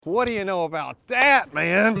What do you know about that,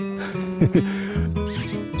 man?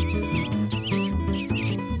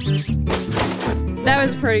 That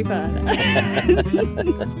was pretty fun.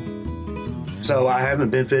 So I haven't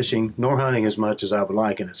been fishing nor hunting as much as I would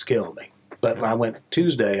like, and it's killing me. But I went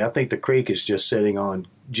Tuesday. I think the creek is just sitting on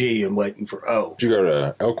G and waiting for O. Did you go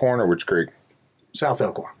to Elkhorn or which creek? South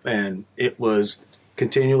Elkhorn. And it was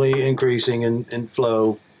continually increasing in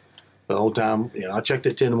flow the whole time. You know, I checked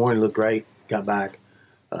at 10 in the morning, it looked great, got back.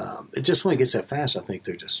 It just when it gets that fast, I think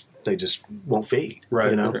they just won't feed.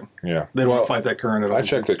 Right. You know? Okay. Yeah. They don't fight that current at all. I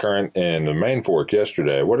checked the current in the main fork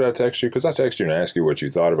yesterday. What did I text you? Because I texted you and asked you what you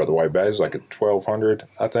thought about the white bass, like at 1,200,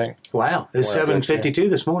 I think. Wow. It's 7:52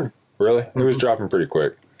 this morning. Really? It was dropping pretty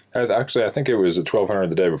quick. Actually, I think it was at 1,200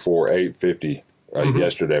 the day before, 850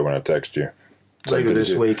 yesterday when I texted you. Later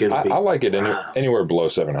this week, it'll be. I like it anywhere below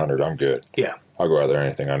 700. I'm good. Yeah. I'll go out there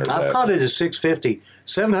anything under that. I've caught it at 650.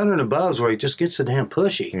 700 and above is where it just gets so damn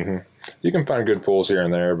pushy. Mm-hmm. You can find good pulls here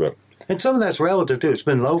and there, but. And some of that's relative, too. It's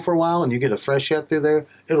been low for a while, and you get a fresh shot through there,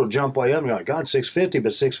 it'll jump way up, and you're like, God, 650,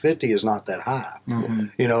 but 650 is not that high. Mm-hmm.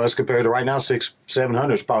 You know, as compared to right now,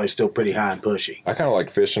 700 is probably still pretty high and pushy. I kind of like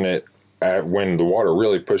fishing it when the water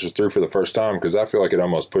really pushes through for the first time because I feel like it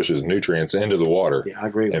almost pushes nutrients into the water. Yeah, I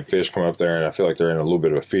agree with you. And fish come up there, and I feel like they're in a little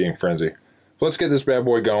bit of a feeding frenzy. So let's get this bad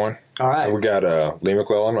boy going. All right. We got Lee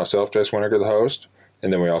McClellan, myself, Jess Winiger, the host.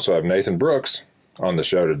 And then we also have Nathan Brooks on the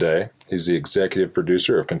show today. He's the executive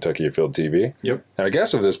producer of Kentucky Afield TV. Yep. And I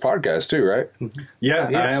guess of this podcast, too, right? Yeah,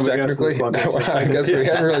 Yes, I am. Technically. I guess we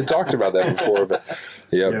hadn't really talked about that before. But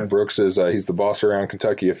yeah, Brooks is he's the boss around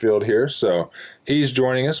Kentucky Afield here. So he's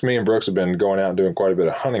joining us. Me and Brooks have been going out and doing quite a bit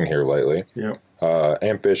of hunting here lately. Yep.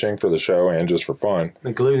 And fishing for the show and just for fun.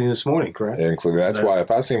 Including this morning, correct? That's why if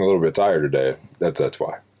I seem a little bit tired today, that's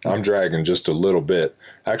why. I'm dragging just a little bit.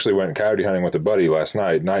 I actually went coyote hunting with a buddy last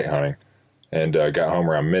night, night hunting, and got home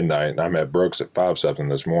around midnight. And I met Brooks at 5-something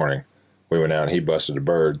this morning. We went out and he busted a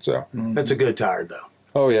bird. So That's a good tired, though.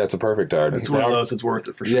 Oh, yeah, it's a perfect tired. It's one of those that's worth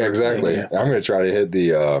it for sure. Yeah, exactly. Yeah. I'm going to try to hit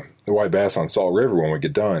the white bass on Salt River when we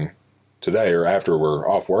get done today or after we're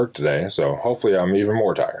off work today. So hopefully I'm even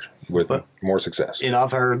more tired with more success. You know,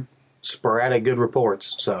 I've heard sporadic good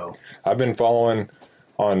reports, so. I've been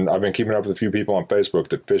I've been keeping up with a few people on Facebook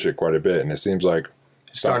that fish it quite a bit, and it seems like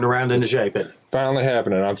It's starting to round into shape, isn't it? finally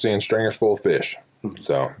happening. I'm seeing stringers full of fish.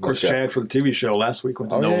 So, Of course, Chad for the TV show last week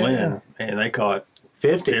went to Nolan, and they caught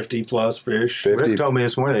 50 plus fish. 50. Rick told me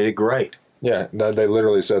this morning they did great. Yeah, they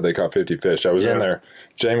literally said they caught 50 fish. I was in there.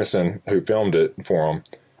 Jameson, who filmed it for them,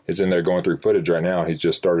 is in there going through footage right now. He's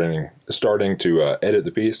just starting to edit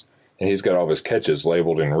the piece, and he's got all of his catches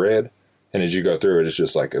labeled in red. And as you go through it, it's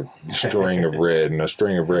just like a string of red and a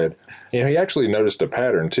string of red. You know, he actually noticed a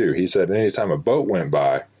pattern, too. He said anytime a boat went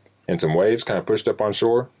by and some waves kind of pushed up on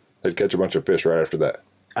shore, they'd catch a bunch of fish right after that.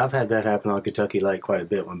 I've had that happen on Kentucky Lake quite a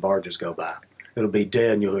bit when barges go by. It'll be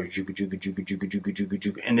dead, and you'll hear juka, juka, juka, juka, juka, juka,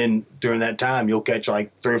 juka. And then during that time, you'll catch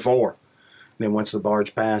like 3 or 4. And then once the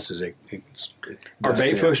barge passes, Are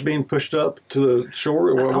bait fish being pushed up to the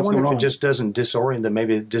shore? Or I wonder if it just doesn't disorient them.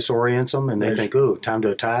 Maybe it disorients them, and they think, ooh, time to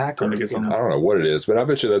attack. Or, Time to get you know. I don't know what it is, but I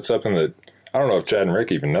bet you that's something that I don't know if Chad and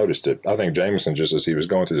Rick even noticed it. I think Jameson, just as he was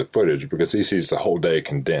going through the footage, because he sees the whole day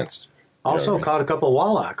condensed. Also caught a couple of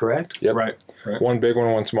walleye, correct? Yep. Right. One big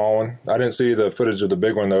one, one small one. I didn't see the footage of the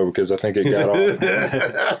big one, though, because I think it got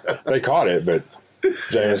off. They caught it, but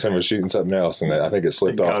Jameson was shooting something else, and I think it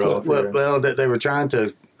slipped off. Well, they were trying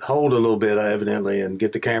to hold a little bit, evidently, and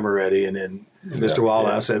get the camera ready, and then Mr.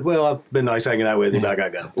 Walleye said, well, I've been nice hanging out with you, but I got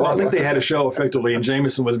to go. Well, I think they had a show effectively, and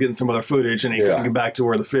Jameson was getting some other footage, and he couldn't get back to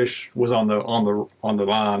where the fish was on the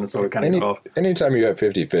line, and so it kind of got off. Anytime you have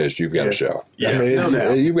 50 fish, you've got a show. Yeah, I mean, no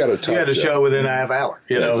doubt. you've got a tough You had a show within a half hour.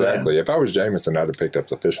 You know exactly. If I was Jameson, I'd have picked up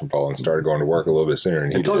the fishing pole and started going to work a little bit sooner.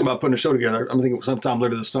 And talking about putting a show together, I'm thinking sometime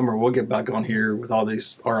later this summer we'll get back on here with all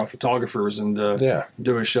these our photographers and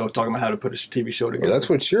do a show talking about how to put a TV show together. Well, that's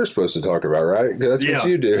what you're supposed to talk about, right? That's what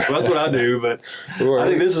you do. Well, that's what I do, but I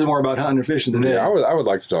think this is more about hunting and fishing today. Yeah, I would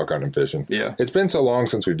like to talk hunting and fishing. Yeah. It's been so long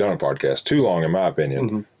since we've done a podcast. Too long, in my opinion.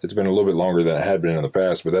 Mm-hmm. It's been a little bit longer than it had been in the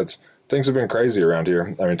past, but things have been crazy around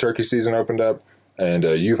here. I mean, turkey season opened up, and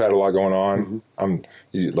you've had a lot going on. Mm-hmm.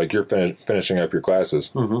 You're finishing up your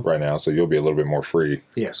classes right now, so you'll be a little bit more free.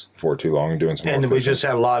 Yes. Before too long, and doing some. And more we fishing. just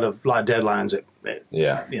had a lot of deadlines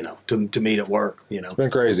to meet at work. It's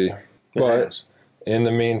been crazy, but in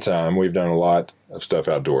the meantime, we've done a lot of stuff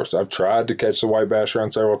outdoors. I've tried to catch the white bass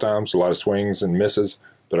run several times, a lot of swings and misses,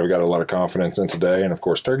 but I've got a lot of confidence in today. And of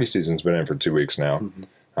course, turkey season's been in for 2 weeks now. Mm-hmm.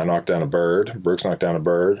 I knocked down a bird. Brooks knocked down a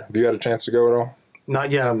bird. Have you had a chance to go at all?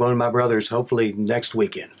 Not yet. I'm going to my brother's hopefully next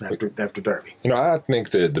weekend after Derby. You know, I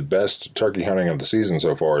think that the best turkey hunting of the season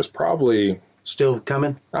so far is probably still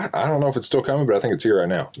coming. I don't know if it's still coming, but I think it's here right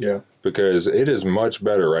now. Yeah. Because it is much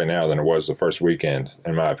better right now than it was the first weekend,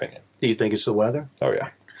 in my opinion. Do you think it's the weather? Oh, yeah.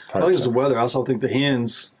 100%. I think it's the weather. I also think the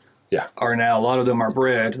hens are now, a lot of them are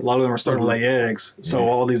bred. A lot of them are starting to lay eggs. So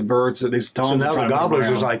all these birds, these toms. So now the gobblers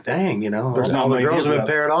is like, dang, all the girls have been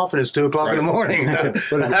paired off and it's 2 o'clock in the morning.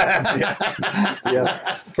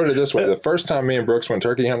 Put it this way. The first time me and Brooks went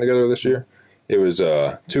turkey hunting together this year, it was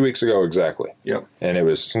 2 weeks ago exactly. Yep. And it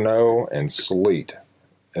was snow and sleet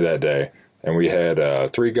that day. And we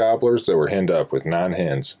had 3 gobblers that were henned up with 9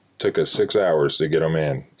 hens. Took us 6 hours to get them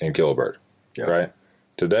in and kill a bird. Yep. Right?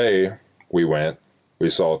 Today, we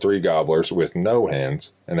saw 3 gobblers with no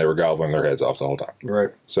hens, and they were gobbling their heads off the whole time. Right.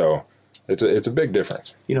 So it's a big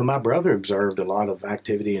difference. You know, my brother observed a lot of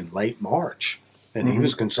activity in late March, and he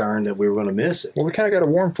was concerned that we were going to miss it. Well, we kind of got a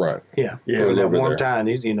warm front. Yeah. For a For little that bit warm there. time,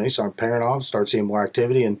 he started pairing off, started seeing more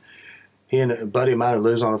activity, and he and a buddy of mine who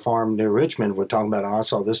lives on a farm near Richmond were talking about, I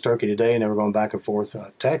saw this turkey today, and they were going back and forth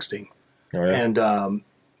texting. Oh, yeah.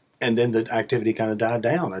 And then the activity kind of died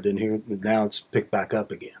down. I didn't hear it. Now it's picked back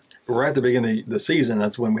up again. Right at the beginning of the season,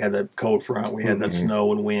 that's when we had that cold front. We had that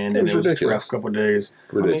snow and wind, It was and it was a ridiculous. rough couple of days.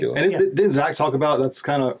 Ridiculous. And didn't Zach talk about that's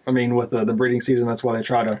kind of, with the breeding season, that's why they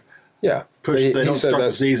try to Yeah. push. He They don't said start the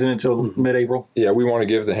that's- season until mid-April. Yeah, we want to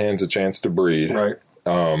give the hens a chance to breed. Right.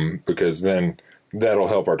 Because then that'll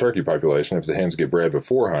help our turkey population if the hens get bred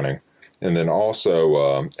before hunting. And then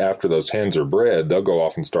also, after those hens are bred, they'll go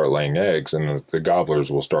off and start laying eggs, and the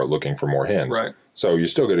gobblers will start looking for more hens. Right. So you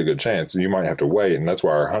still get a good chance. You might have to wait, and that's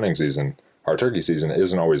why our hunting season, our turkey season,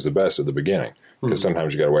 isn't always the best at the beginning. Because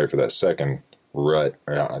sometimes you got to wait for that second rut.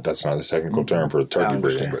 That's not the technical term for turkey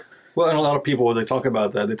breeding. But Well, and a lot of people, they talk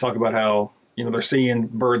about that. They talk about how, they're seeing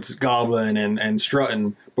birds gobbling and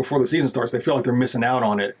strutting before the season starts. They feel like they're missing out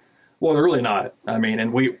on it. Well, they're really not.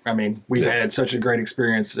 We've had such a great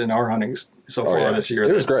experience in our hunting so far this year.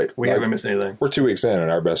 It was great. We haven't missed anything. We're 2 weeks in,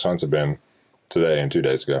 and our best hunts have been today and 2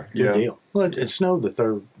 days ago. Good deal. Well, it snowed the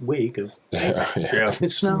third week. Yeah.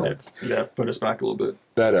 It snowed. Yeah, put us back a little bit.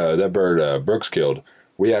 That bird Brooks killed,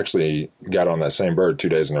 we actually got on that same bird 2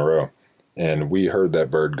 days in a row, and we heard that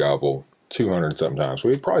bird gobble 200 something times.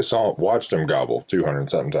 We probably watched him gobble 200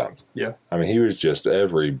 something times. Yeah. He was just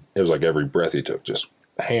it was like every breath he took, just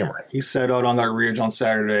hammering. He set out on that ridge on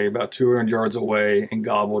Saturday about 200 yards away and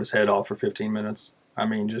gobbled his head off for 15 minutes.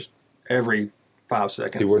 Just every 5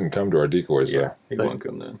 seconds. He wouldn't come to our decoys, though. He wouldn't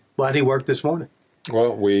come then. Why'd he work this morning?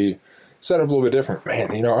 Well, we set up a little bit different.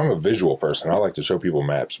 Man, I'm a visual person. I like to show people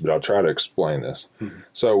maps, but I'll try to explain this.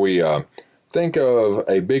 So we think of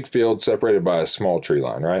a big field separated by a small tree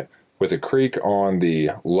line, right? With a creek on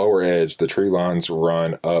the lower edge, the tree lines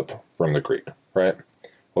run up from the creek, right?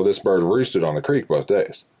 Well, this bird roosted on the creek both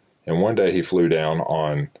days. And one day he flew down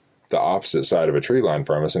on the opposite side of a tree line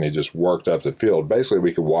from us, and he just worked up the field. Basically,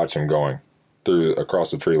 we could watch him going across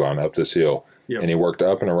the tree line up this hill. Yep. And he worked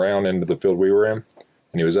up and around into the field we were in.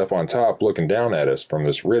 And he was up on top looking down at us from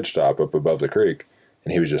this ridge top up above the creek.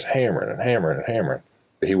 And he was just hammering and hammering and hammering.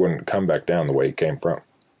 But he wouldn't come back down the way he came from.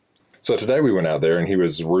 So today we went out there, and he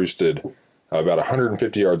was roosted about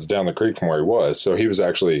 150 yards down the creek from where he was. So he was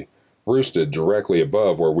actually roosted directly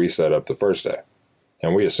above where we set up the first day.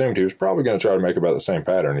 And we assumed he was probably going to try to make about the same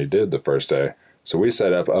pattern he did the first day. So we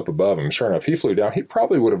set up above him. Sure enough, he flew down. He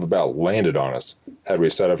probably would have about landed on us had we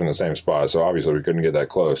set up in the same spot. So obviously we couldn't get that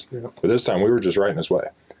close. Yeah. But this time we were just right in his way.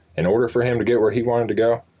 In order for him to get where he wanted to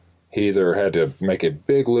go, he either had to make a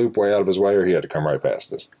big loop way out of his way or he had to come right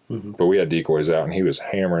past us. But we had decoys out, and he was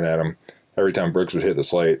hammering at him. Every time Brooks would hit the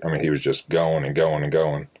slate, he was just going and going and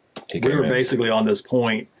going. We were basically on this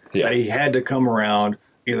point that he had to come around,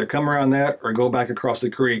 either come around that or go back across the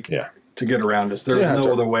creek to get around us. There was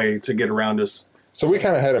no other way to get around us. So we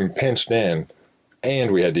kind of had him pinched in,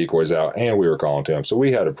 and we had decoys out, and we were calling to him. So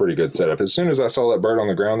we had a pretty good setup. As soon as I saw that bird on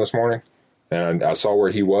the ground this morning, and I saw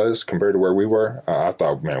where he was compared to where we were, I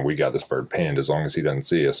thought, man, we got this bird pinned as long as he doesn't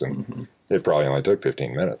see us. And it probably only took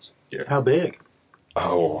 15 minutes. Yeah. How big?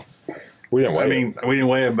 Oh, we didn't weigh it. We didn't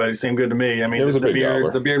weigh it, but it seemed good to me. It was a big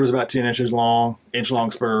gobbler. The beard was about 10 inches long,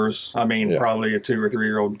 inch-long spurs. Probably a 2 or 3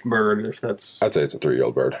 year old bird, if that's... I'd say it's a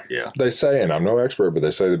 3-year-old bird. Yeah. They say, and I'm no expert, but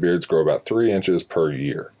they say the beards grow about 3 inches per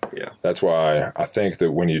year. Yeah. That's why I think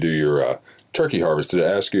that when you do your turkey harvest, did it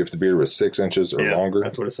ask you if the beard was 6 inches or longer?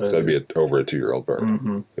 That's what it says. So that'd be over a 2-year-old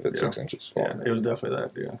bird if it's 6 inches long. Yeah, it was definitely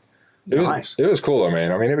that, yeah. It was cool, though,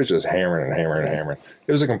 man. It was just hammering and hammering and hammering.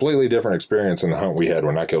 It was a completely different experience than the hunt we had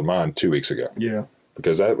when I killed mine 2 weeks ago. Yeah.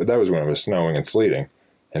 Because that was when it was snowing and sleeting.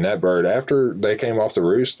 And that bird, after they came off the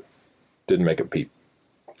roost, didn't make a peep,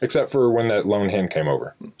 except for when that lone hen came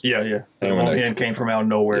over. Yeah, yeah. And The when lone they- hen came from out of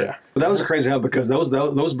nowhere. Yeah. But that was a crazy hunt because those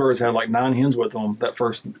birds had like 9 hens with them that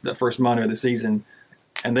first Monday of the season,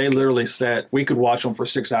 and they literally sat. We could watch them for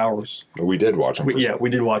 6 hours. We did watch them. We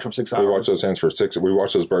did watch them 6 hours. We watched those hens for 6. We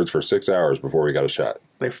watched those birds for 6 hours before we got a shot.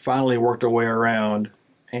 They finally worked their way around,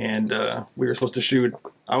 and we were supposed to shoot.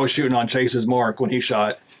 I was shooting on Chase's mark when he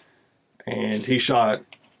shot, and he shot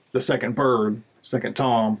the second bird, second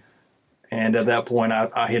tom, and at that point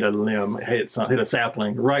I hit a limb, hit a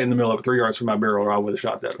sapling right in the middle of it, 3 yards from my barrel, or I would have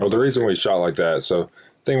shot that. Well, the reason we shot like that, so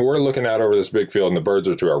thing we're looking out over this big field, and the birds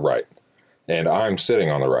are to our right, and I'm sitting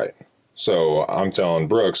on the right. So I'm telling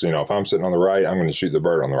Brooks, you know, if I'm sitting on the right, I'm going to shoot the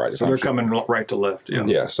bird on the right. So they're coming right to left. Yeah.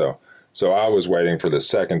 Yeah. So I was waiting for the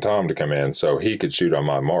second tom to come in so he could shoot on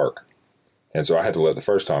my mark, and so I had to let the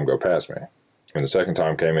first tom go past me. When the second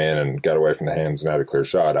tom came in and got away from the hens and had a clear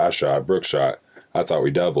shot, I shot. Brooks shot. I thought we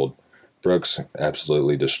doubled. Brooks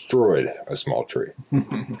absolutely destroyed a small tree. I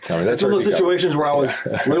mean, That's one of those situations where I was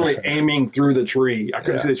literally aiming through the tree. I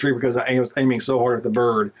couldn't see the tree because I was aiming so hard at the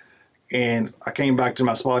bird. And I came back to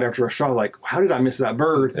my spot after a shot, like, how did I miss that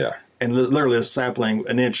bird? Yeah. And literally a sapling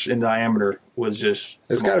an inch in diameter was just...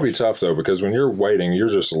 It's got to be tough, though, because when you're waiting, you're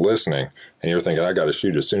just listening, and you're thinking, I got to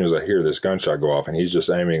shoot as soon as I hear this gunshot go off, and he's just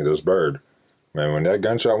aiming this bird. Man, when that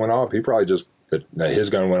gunshot went off, he probably just... His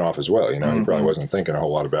gun went off as well, you know? He probably wasn't thinking a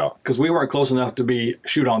whole lot about... Because we weren't close enough to be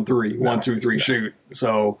shoot on three, No. 1, 2, 3, shoot.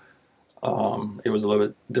 So it was a little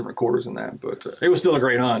bit different quarters than that. But it was still a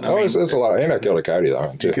great hunt. it's a lot. And I killed a coyote that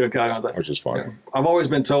hunt, too, You could have got on that. which is fun. Yeah. I've always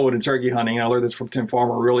been told in turkey hunting, and I learned this from Tim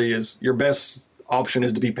Farmer, really is your best option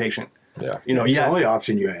is to be patient. Yeah. You know, It's the only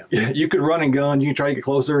option you have. you could run and gun, you can try to get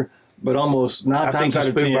closer, but almost 9 I think times you out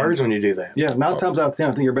of spook 10. birds when you do that. Yeah, 9 times out of 10,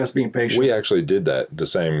 I think you're best being patient. We actually did that the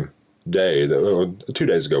same day. 2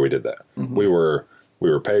 days ago, we did that. We were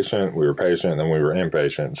patient, and then we were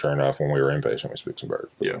impatient. And sure enough, when we were impatient, we spooked some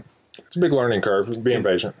birds. Yeah. It's a big learning curve, being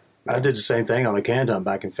patient. I did the same thing on a canned hunt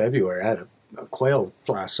back in February. I had a quail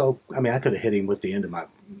fly. So, I mean, I could have hit him with the end of my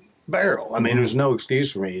barrel. I mean, there's no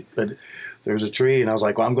excuse for me. But there was a tree, and I was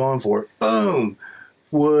like, well, I'm going for it. Boom!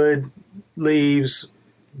 Wood, leaves,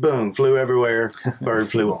 boom, flew everywhere. Bird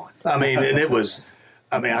flew on. I mean, and it was,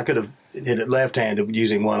 I mean, I could have hit it left-handed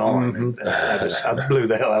using one arm. And I blew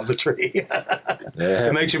the hell out of the tree.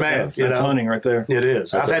 It makes you mad. That's hunting right there. It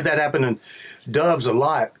is. I've had that happen in doves a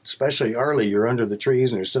lot, especially early. You're under the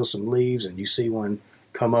trees and there's still some leaves, and you see one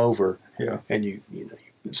come over. Yeah. And you know,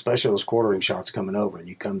 especially those quartering shots coming over, and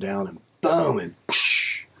you come down and boom, and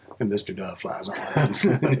whoosh, and Mr. Dove flies on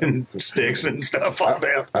and sticks and stuff fall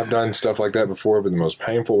down. I've done stuff like that before, but the most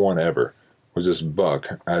painful one ever was this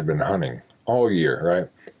buck I had been hunting all year, right?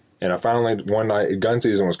 And I finally, one night, gun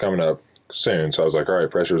season was coming up soon, so I was like, all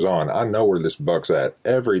right, pressure's on. I know where this buck's at.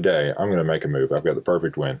 Every day, I'm going to make a move. I've got the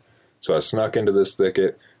perfect wind. So I snuck into this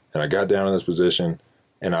thicket, and I got down in this position,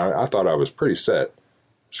 and I thought I was pretty set.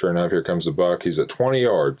 Sure enough, here comes the buck. He's at 20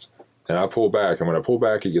 yards, and I pull back. And when I pull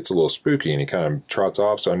back, he gets a little spooky, and he kind of trots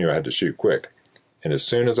off, so I knew I had to shoot quick. And as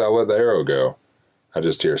soon as I let the arrow go, I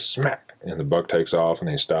just hear smack, and the buck takes off, and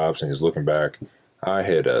he stops, and he's looking back. I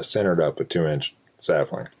had centered up a 2-inch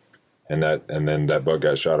sapling, and then that buck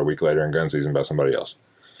got shot a week later in gun season by somebody else.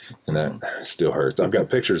 And that still hurts. I've got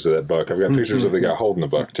pictures of that buck. I've got pictures of the guy holding the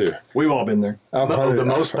buck, too. We've all been there. The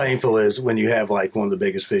most painful is when you have like one of the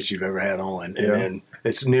biggest fish you've ever had on, and then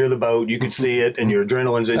it's near the boat. You can see it, and your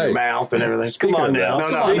adrenaline's in your mouth and everything. Come on now. No,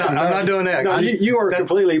 I'm not doing that. No, you are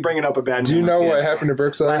completely bringing up a bad Do you know moment. what happened to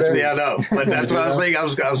Brooks the other day? Yeah, I know. But that's what I was thinking.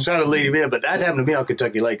 I was trying to lead him in, but that happened to me on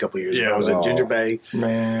Kentucky Lake a couple of years ago. I was at Ginger Bay,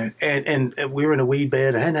 Man. and we were in a weed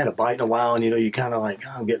bed. I hadn't had a bite in a while, and you kind of like,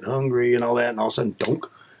 I'm getting hungry and all that, and all of a sudden, donk,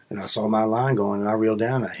 and I saw my line going, and I reeled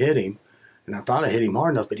down, and I hit him, and I thought I hit him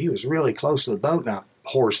hard enough, but he was really close to the boat, and I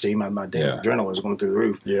horsed him. My damn adrenaline was going through the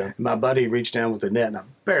roof. Yeah. And my buddy reached down with the net, and I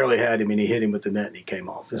barely had him, and he hit him with the net, and he came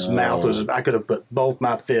off. His mouth was, I could have put both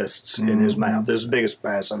my fists in his mouth. This is the biggest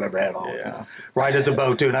bass I've ever had on. Yeah. Right at the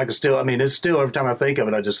boat, too, and I can still, I mean, it's still, every time I think of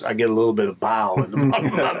it, I get a little bit of bile in the bottom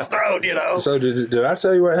of my throat, you know. So did I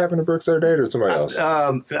tell you what happened to Brooks the other day, or somebody else?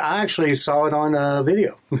 I actually saw it on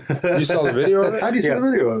video. You saw the video of it? How do you see the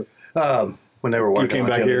video of it? When they were working came on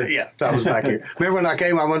back the other here? day. Yeah, I was back here. Remember when I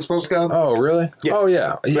came, I wasn't supposed to come? Oh, really? Yeah. Oh,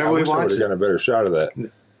 yeah. I Remember we wish I would watched have it? gotten a better shot of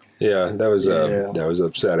that. Yeah, that was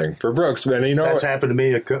upsetting for Brooks, man. You know That's what? happened to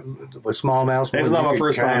me with smallmouth. It's not my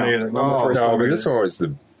first time either. Not my first No, time but either. this one was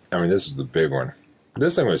this is the big one.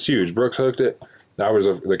 This thing was huge. Brooks hooked it. I was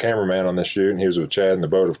the cameraman on this shoot, and he was with Chad in the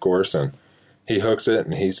boat, of course, and he hooks it,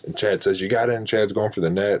 and Chad says, you got it, and Chad's going for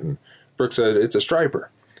the net, and Brooks said, it's a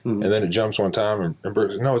striper. And then it jumps one time, and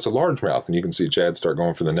Brooks said, no, it's a largemouth. And you can see Chad start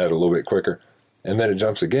going for the net a little bit quicker. And then it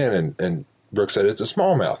jumps again, and Brooks said, it's a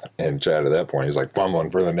smallmouth. And Chad, at that point, he's like fumbling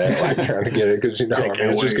for the net, like trying to get it, because,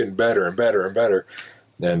 it's just getting better and better and better.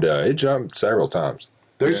 And it jumped several times.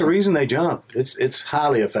 There's a reason they jump. It's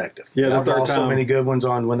highly effective. Yeah, the I've third lost time. so many good ones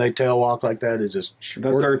on when they tail walk like that. It's just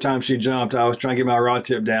The third time she jumped, I was trying to get my rod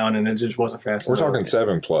tip down, and it just wasn't fast We're enough. talking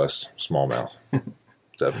 7+ smallmouth.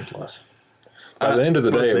 7+. By the end of the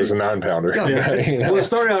we'll day, it see. was a 9-pounder. Yeah. Well, it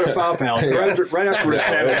started out at 5 pounds. Right after the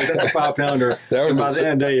 7, that's a 5-pounder. That was And by a the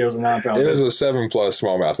end of the day, it was a 9-pounder. It was a 7+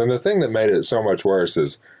 smallmouth. And the thing that made it so much worse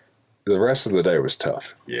is the rest of the day was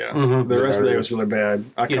tough. Yeah. The rest of the day was really bad.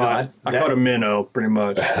 I caught a minnow, pretty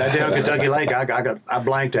much. that down Kentucky Lake. I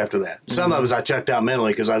blanked after that. Some of us I checked out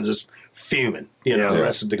mentally because I was just fuming. The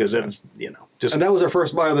rest of because it was just. And that was our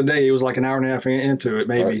first bite of the day. It was like an hour and a half into it,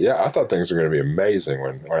 maybe. Yeah, I thought things were going to be amazing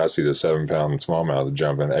when I see the 7-pound smallmouth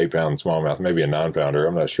jumping, 8-pound smallmouth, maybe a 9-pounder.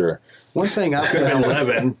 I'm not sure. One thing I Could have found been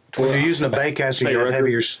 11. when you're using a bait caster, State you have record.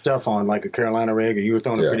 heavier stuff on, like a Carolina rig, or you were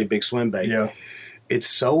throwing a pretty big swim bait. Yeah. It's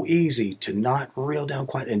so easy to not reel down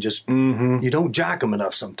quite and just you don't jack them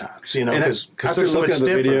enough sometimes, And because after they're so looking much at the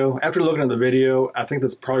different. video, I think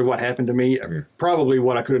that's probably what happened to me. Probably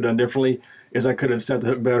what I could have done differently is I could have set the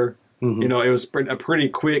hook better. It was a pretty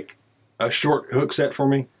quick, short hook set for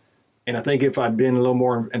me, and I think if I'd been a little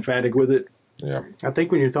more emphatic with it, Yeah. I think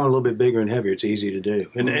when you're throwing a little bit bigger and heavier, it's easy to do.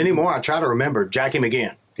 And anymore, I try to remember, jack him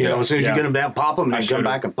again. As soon as you get him down, pop him, and then come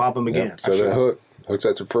back and pop him again. So that hook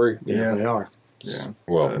sets are free. Yeah, they are. yeah.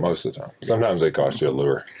 Well, most of the time. Sometimes they cost you a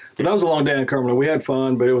lure. But that was a long day in Cumberland. We had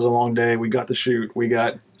fun, but it was a long day. We got to shoot. We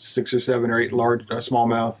got 6 or 7 or 8 large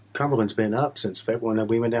smallmouth. Cumberland's been up since February. When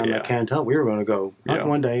we went down that canned hunt, we were going to go hunt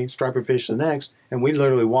one day, striper fish the next, and we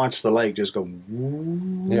literally watched the lake just go.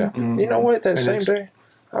 Yeah. You know what? That same day,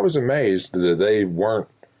 I was amazed that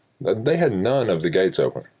they had none of the gates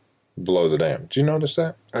open below the dam. Did you notice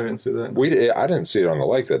that? I didn't see that. I didn't see it on the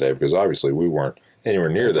lake that day because obviously we weren't anywhere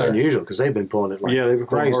near It's there. unusual because they've been pulling it like Yeah, they've been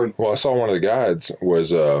crazy. hard. Well, I saw one of the guides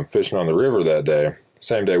was fishing on the river that day,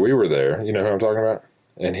 same day we were there. You know who I'm talking about?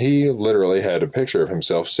 And he literally had a picture of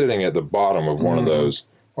himself sitting at the bottom of one of those,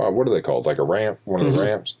 what are they called? Like a ramp? One of the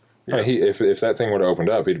ramps? I mean, if that thing would have opened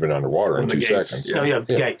up, he'd been underwater in One of 2 the gates. seconds. Oh, yeah,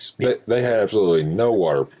 gates. They had absolutely no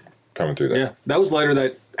water coming through there. Yeah, that was later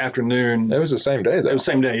that afternoon. It was the same day, though. It was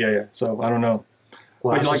the same day, yeah. So I don't know.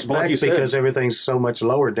 Well, I But like suspect you said- because everything's so much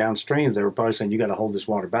lower downstream, they were probably saying you got to hold this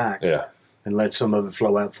water back Yeah. and let some of it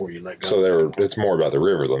flow out before you let go. So it's more about the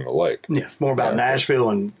river than the lake. Yeah, more about Nashville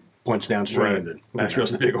and points downstream than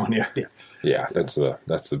Nashville's the big one, yeah. Yeah, that's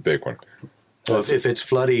the big one. So if it's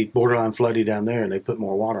floody, borderline floody down there, and they put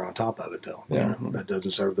more water on top of it, though, that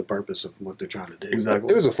doesn't serve the purpose of what they're trying to do.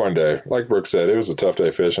 Exactly. It was a fun day. Like Brooke said, it was a tough day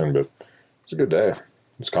fishing, but it was a good day.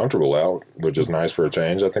 It's comfortable out, which is nice for a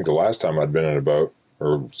change. I think the last time I'd been in a boat,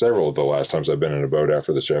 or several of the last times I've been in a boat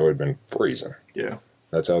after the show, had been freezing. Yeah.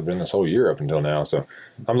 That's how it's been this whole year up until now. So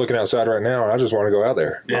I'm looking outside right now, and I just want to go out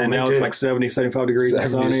there. Yeah, me now too. it's like 70, 75 degrees and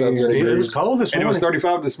 70 sunny. something It was cold this And it morning. was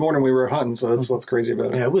 35 this morning. We were hunting, so that's what's crazy about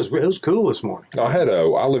it. Yeah, it was cool this morning.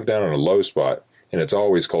 I live down in a low spot, and it's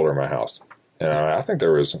always colder in my house. And I think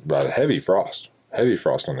there was about heavy frost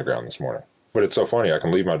on the ground this morning. But it's so funny. I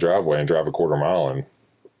can leave my driveway and drive a quarter mile, and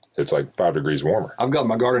it's like 5 degrees warmer. I've got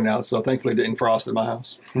my garden out, so thankfully it didn't frost at my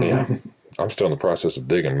house. Yeah. I'm still in the process of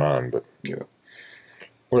digging mine, but Yeah.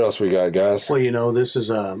 what else we got, guys? Well, this is,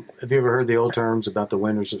 have you ever heard the old terms about the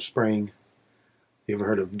winters of spring? You ever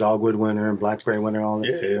heard of dogwood winter and blackberry winter and all that?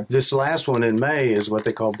 Yeah. This last one in May is what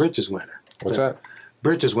they call britches winter. What's that?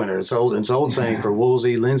 Britches winter. It's old saying for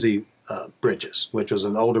woolsey Lindsay britches, which was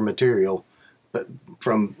an older material, but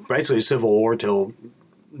from basically Civil War till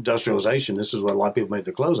industrialization, this is what a lot of people made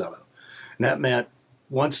their clothes out of. And that meant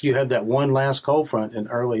once you had that one last cold front in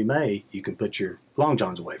early May, you can put your long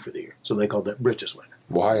johns away for the year. So they called that britches winter.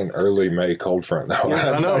 Why an early May cold front, though?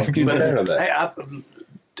 Yeah, I know. I'm a huge But, fan of that. hey,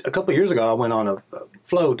 a couple of years ago, I went on a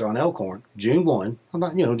float on Elkhorn, June 1,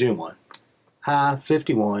 about, June 1. High,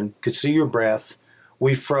 51, could see your breath.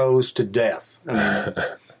 We froze to death. I mean,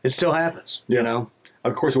 it still happens, you know?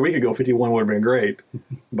 Of course, a week ago, 51 would have been great,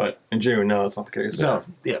 but in June, no, that's not the case. No,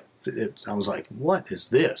 yeah. I was like, what is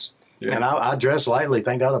this? Yeah. And I dressed lightly.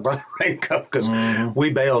 Thank God I brought a raincoat because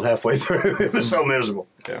we bailed halfway through. It was so miserable.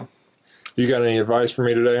 Yeah. You got any advice for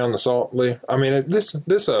me today on the salt, Lee? I mean, this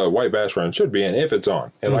white bass run should be in if it's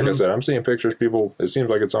on. And like I said, I'm seeing pictures. People, it seems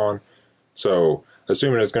like it's on. So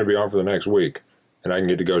assuming it's going to be on for the next week, and I can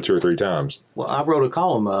get to go 2 or 3 times. Well, I wrote a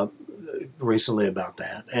column up recently about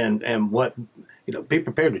that, and what be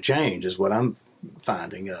prepared to change is what I'm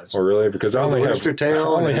finding. Oh, really? Because I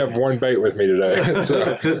only have one bait with me today,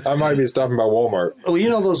 so I might be stopping by Walmart.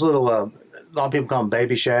 Well, those little, a lot of people call them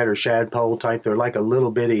baby shad or shad pole type. They're like a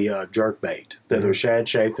little bitty jerk bait that are shad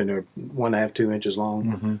shaped and they're 1.5, 2 inches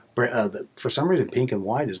long. For some reason, pink and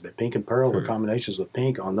white has been pink and pearl. The combinations with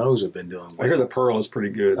pink on those have been doing well. I hear the pearl is pretty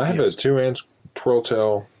good. I have a 2-inch twirl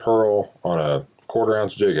tail pearl on a 1/4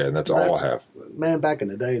 ounce jig head, and that's all I have. Man, back in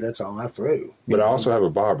the day, that's all I threw. But I also have a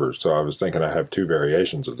bobber, so I was thinking I have 2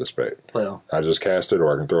 variations of this bait. Well, I just cast it,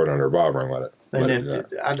 or I can throw it under a bobber and let it. And then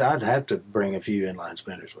I'd have to bring a few inline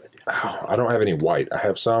spinners with you. I don't have any white. I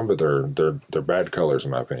have some, but they're bad colors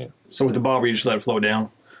in my opinion. So with the bobber, you just let it flow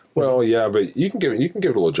down. Well, yeah, but you can give it a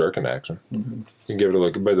little jerking action. You can give it a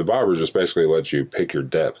look, but the bobber just basically lets you pick your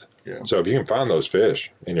depth. Yeah. So if you can find those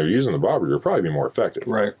fish and you're using the bobber, you'll probably be more effective.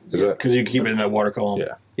 Right. Is that because you can keep it in that water column?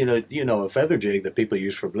 Yeah. A feather jig that people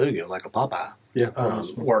use for bluegill, like a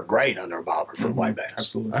Popeye, work great under a bobber for white bass.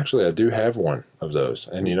 Absolutely. Actually, I do have one of those,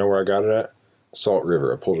 and you know where I got it at? Salt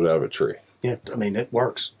River. I pulled it out of a tree. Yeah, I mean it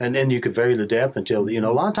works, and then you could vary the depth until a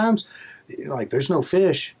lot of times. Like there's no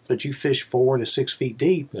fish, but you fish 4 to 6 feet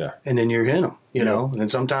deep, and then you're in them, and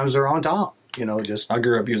sometimes they're on top, just. I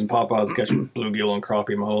grew up using Popeyes to catch bluegill and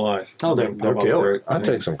crappie my whole life. Oh, they're killer. I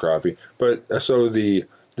take some crappie, but so the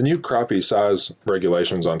new crappie size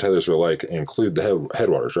regulations on Taylorsville Lake include the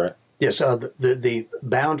headwaters, right? Yes, the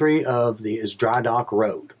boundary is Dry Dock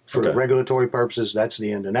Road. For regulatory purposes, that's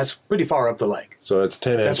the end, and that's pretty far up the lake. So that's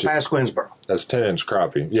 10 inch. That's past Glennsboro. That's 10-inch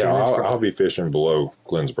crappie. Yeah, I'll be fishing below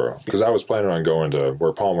Glennsboro because I was planning on going to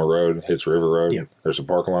where Palmer Road hits River Road. Yep. There's a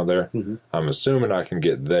parking lot there. I'm assuming I can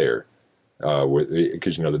get there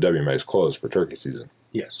because the WMA is closed for turkey season.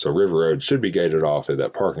 Yes. So River Road should be gated off at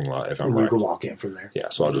that parking lot if I'm right. You can walk in from there. Yeah,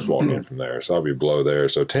 so I'll just walk in from there. So I'll be below there.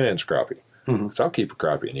 So 10-inch crappie. So I'll keep a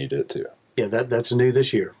crappie and eat it too. Yeah, that's new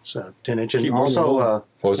this year. So 10-inch, and also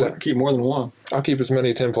what was that? Keep more than one. I'll keep as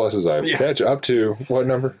many 10 pluses as I catch up to what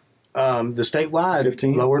number? The statewide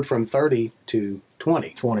 15? Lowered from 30 to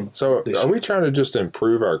 20. So are we trying to just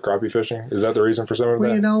improve our crappie fishing? Is that the reason for some of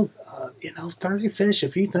that? 30 fish.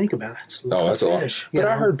 If you think about it, it's that's a lot. But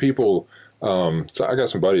I heard people. So I got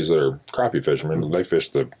some buddies that are crappie fishermen. They fish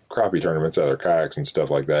the crappie tournaments out of their kayaks and stuff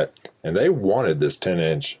like that, and they wanted this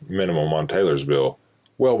 10-inch minimum on Taylorsville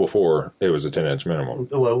well before it was a 10-inch minimum.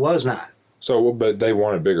 Well, it was not. So, but they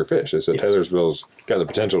wanted bigger fish. They said Taylorsville's got the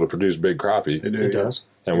potential to produce big crappie. It does.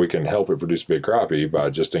 And we can help it produce big crappie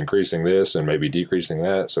by just increasing this and maybe decreasing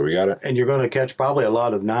that. So we got it. And you're going to catch probably a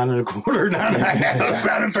lot of 9 1/4, 9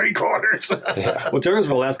 3/4. Yeah. Well,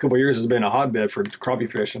 Taylorsville the last couple of years has been a hotbed for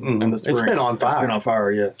crappie fishing in the spring. It's been on fire. It's been on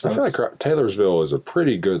fire, yeah. So I feel like Taylorsville is a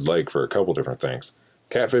pretty good lake for a couple different things.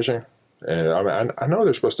 Catfishing. And I know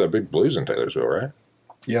they're supposed to have big blues in Taylorsville, right?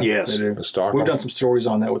 Yeah, yes. They do. We've done some stories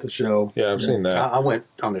on that with the show. Yeah, I've seen that. I went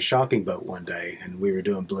on a shocking boat one day, and we were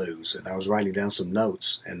doing blues, and I was writing down some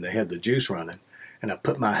notes, and they had the juice running, and I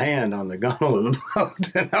put my hand on the gunnel of the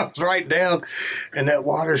boat, and I was right down, and that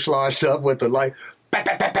water sloshed up with the light.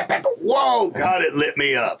 Whoa! God, it lit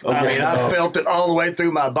me up. I mean, I felt it all the way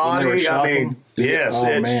through my body. I mean, yes.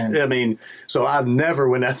 Man. I mean, so I've never,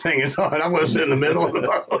 when that thing is on, I was in the middle of the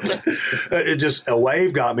boat. It just, a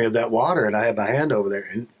wave got me of that water, and I had my hand over there,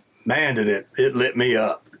 and man, did it lit me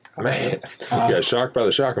up. Man, you got shocked by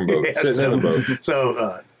the shocking boat, sitting in the boat.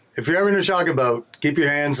 So, if you're ever in a shocking boat, keep your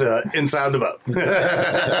hands inside the boat.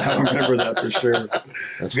 I remember that for sure.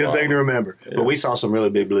 That's a good thing to remember. Yeah. But we saw some really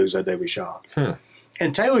big blues that day we shot.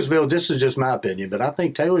 And Taylorsville, this is just my opinion, but I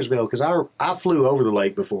think Taylorsville, because I flew over the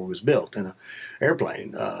lake before it was built in an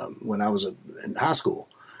airplane when I was in high school.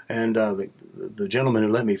 And the gentleman who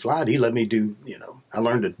let me fly, he let me do, I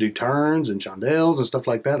learned to do turns and chandelles and stuff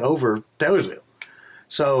like that over Taylorsville.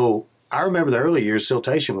 So I remember the early years,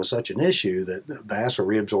 siltation was such an issue that the bass were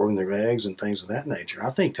reabsorbing their eggs and things of that nature. I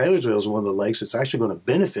think Taylorsville is one of the lakes that's actually going to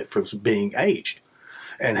benefit from being aged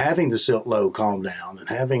and having the silt load calm down and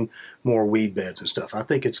having more weed beds and stuff. I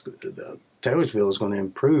think Taylorsville is going to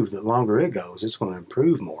improve. The longer it goes, it's going to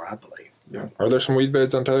improve more, I believe. Yeah. Are there some weed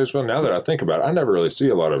beds on Taylorsville? Now that I think about it, I never really see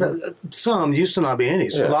a lot of them. Some used to not be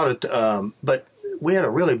any. So a lot of, but we had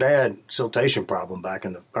a really bad siltation problem back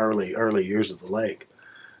in the early years of the lake.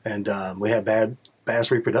 And we had bad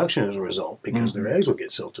bass reproduction as a result because their eggs would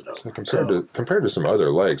get silted up. So compared to some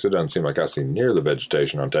other lakes, it doesn't seem like I see near the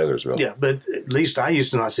vegetation on Taylorsville. Yeah, but at least I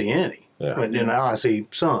used to not see any. Yeah. But now I see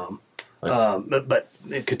some. But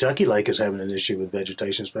Kentucky Lake is having an issue with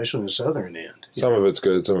vegetation, especially in the southern end. Some of it's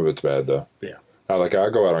good, some of it's bad, though. Yeah. I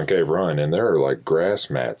go out on Cave Run, and there are like grass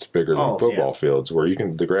mats bigger than football fields where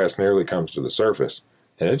the grass nearly comes to the surface.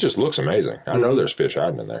 and it just looks amazing. I know there's fish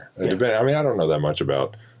hiding in there. I mean, I don't know that much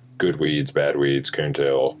about good weeds, bad weeds,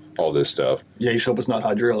 coontail, all this stuff. Yeah, you hope it's not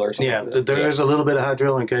hydrilla or something. Yeah, like that. there is a little bit of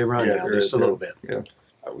hydrilla in Cave Run now, there just is, a little bit. Yeah.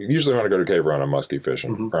 Usually when I go to Cave Run, I'm muskie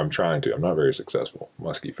fishing, or I'm trying to. I'm not very successful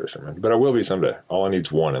muskie fisherman, but I will be someday. All I need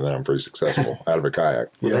is one, and then I'm pretty successful out of a kayak.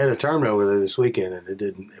 Well, they had a tournament over there this weekend, and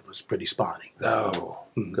it was pretty spotty. No,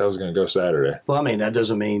 I was going to go Saturday. Well, I mean, that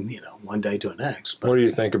doesn't mean, one day to the next. But What do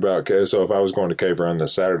you think about, so if I was going to Cave Run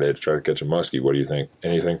this Saturday to try to catch a muskie, what do you think?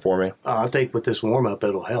 Anything for me? I think with this warm-up,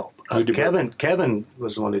 it'll help. Kevin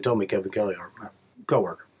was the one who told me, Kevin Kelly, our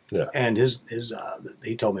coworker. Yeah. And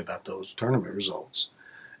he told me about those tournament results.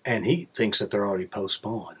 And he thinks that they're already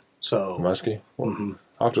post-spawn. So, Muskie? Well,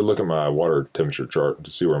 I'll have to look at my water temperature chart to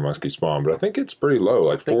see where muskie spawn, but I think it's pretty low,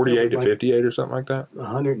 like 48 to 58 or something like that.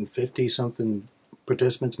 150-something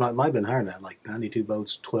participants, might have been higher than that, like 92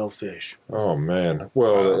 boats, 12 fish. Oh, man.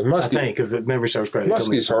 Well, muskie, I think, if memory serves correctly.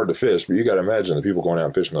 muskie's hard to fish, but you got to imagine the people going out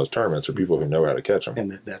and fishing those tournaments are people who know how to catch them.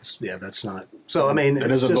 And that's not. So, I mean, It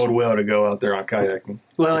doesn't bode well to go out there on kayaking.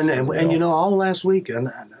 Well, and all last week, and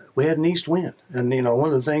we had an east wind. And, one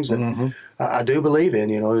of the things that I do believe in,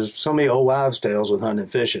 there's so many old wives' tales with hunting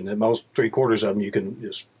and fishing that most 3/4 of them you can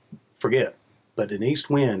just forget. But an east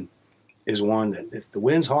wind is one that if the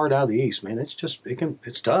wind's hard out of the east, man, it's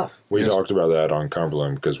tough. We talked about that on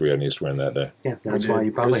Cumberland because we had an east wind that day. Yeah, that's why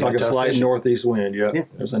you probably It's like have a tough slight fishing. northeast wind. Yeah, Yeah,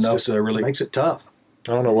 there's it's enough just- to really. makes it tough.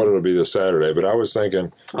 I don't know what it'll be this Saturday, but I was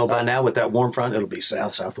thinking, Oh, by now with that warm front, it'll be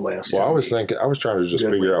southwest. well, I was trying to just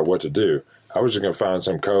Good figure wind. out what to do. I was just going to find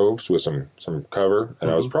some coves with some cover, and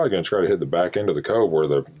I was probably going to try to hit the back end of the cove where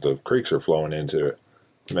the creeks are flowing into it.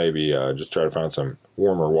 Maybe just try to find some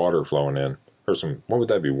warmer water flowing in. Or what would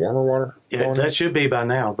that be, warmer water? Yeah, flowing in? that should be by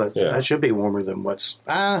now, but Yeah. that should be warmer than what's.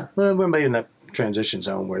 Well, we're maybe in that transition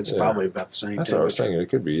zone where it's probably about the same That's what I was temperature. thinking. It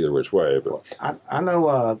could be either which way, but I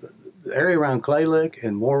know the area around Clay Lick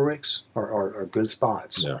and Warwicks are good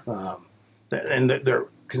spots. Yeah. And they're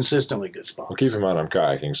consistently good spots. well, keep in mind I'm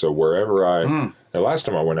kayaking, so wherever the last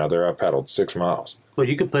time I went out there, I paddled 6 miles. Well,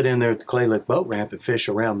 you could put in there at the Clay Lick boat ramp and fish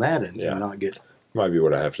around that and Yeah. not get. Might be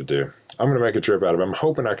what I have to do. I'm going to make a trip out of it. I'm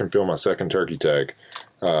hoping I can fill my second turkey tag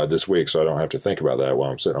this week so I don't have to think about that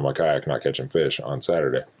while I'm sitting on my kayak not catching fish on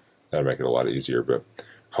Saturday. That'll make it a lot easier, but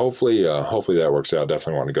hopefully that works out.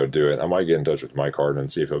 Definitely want to go do it. I might get in touch with Mike Harden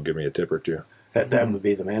and see if he'll give me a tip or two. That would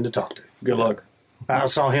be the man to talk to. Good luck. I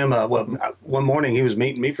saw him. One morning he was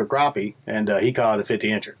meeting me for crappie, and he caught a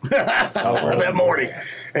 50-incher that morning.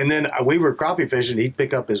 And then we were crappie fishing. He'd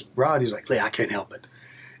pick up his rod. He's like, "Lee, I can't help it."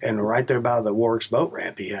 And right there by the Warwick's boat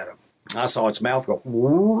ramp, I saw its mouth go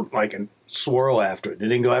whoo, like and swirl after it. It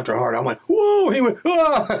didn't go after hard. I went, whoa! He went,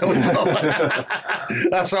 ah!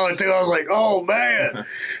 I saw it too. I was like, oh man!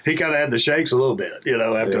 He kind of had the shakes a little bit,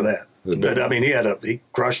 after that. But I mean, he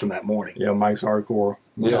crushed him that morning. Yeah, Mike's hardcore.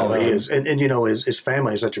 Yeah, he is, and his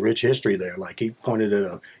family has such a rich history there. Like he pointed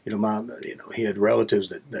at he had relatives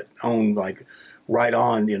that owned like right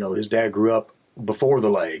on. His dad grew up before the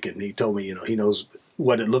lake, and he told me, he knows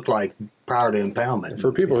what it looked like prior to impoundment.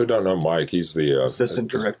 For people who don't know Mike, he's the Assistant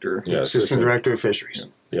director. Yeah, assistant director of fisheries.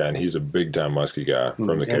 Yeah, and he's a big time muskie guy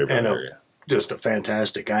from the Cape Run area. Just a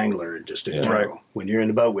fantastic angler, and just in general. Right. When you're in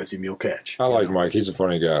the boat with him, you'll catch. I like Mike. He's a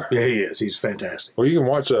funny guy. Yeah, he is. He's fantastic. Well, you can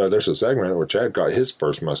watch. There's a segment where Chad caught his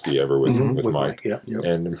first muskie ever with Mike. Yeah. Yep.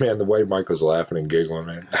 And man, the way Mike was laughing and giggling,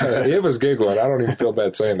 man, it was giggling. I don't even feel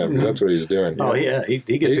bad saying that because that's what he's doing. Oh yeah, he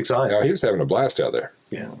gets excited. Oh, he was having a blast out there.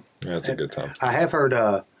 Yeah, It's a good time. I have heard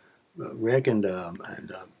Rick and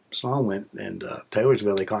Sloan went and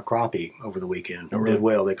Taylorsville. They caught crappie over the weekend. Oh, really? Did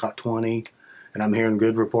well. They caught 20, and I'm hearing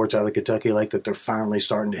good reports out of Kentucky Lake that they're finally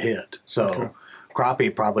starting to hit. So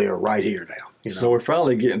crappie probably are right here now. So we're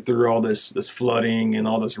finally getting through all this flooding and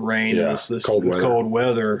all this rain, Yeah, and this cold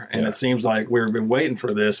weather. and Yeah. it seems like we've been waiting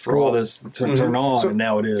for this for all this to turn on, So, and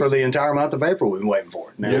now it is. For the entire month of April, we've been waiting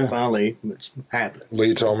for it. Now Yeah. finally it's happening.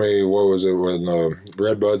 Lee told me, what was it, when the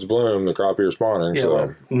red buds bloom, the crappie are spawning. Yeah, so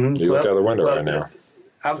well, you look out the window right now.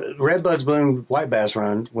 Red buds bloom, white bass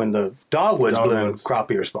run. When the dogwoods bloom, Dogwoods.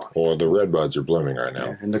 crappie are spawning. Well, the red buds are blooming right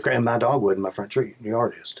now. And my dogwood in my front tree, the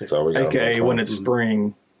yard is too. So we got AKA when it's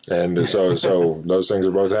spring. And so those things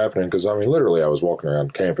are both happening because, I mean, literally I was walking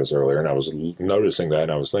around campus earlier and I was noticing that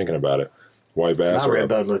and I was thinking about it. White bass My are red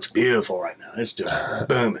bud looks beautiful right now. It's just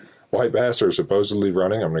booming. White bass are supposedly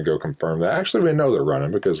running. I'm going to go confirm that. Actually, we know they're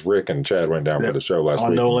running because Rick and Chad went down for the show last On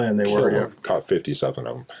week. No Land, they were, Killed them. Caught 50-something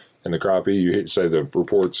of them. And the crappie, you say the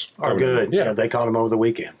reports Are coming in. good. Yeah, they caught them over the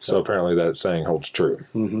weekend. So apparently that saying holds true,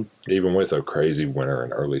 even with a crazy winter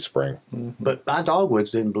and early spring. But my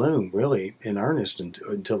dogwoods didn't bloom really in earnest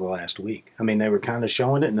until the last week. I mean, they were kind of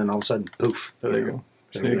showing it, and then all of a sudden, poof. There you go.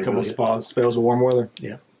 Just need a couple of spells of warm weather.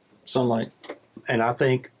 Yeah. Sunlight. And I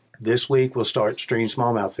think this week we'll start stream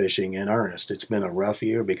smallmouth fishing in earnest. It's been a rough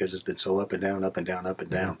year because it's been so up and down, up and down, up and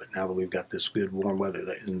down. But now that we've got this good warm weather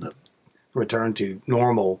and the return to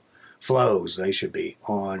normal flows, they should be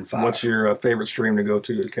on fire. What's your favorite stream to go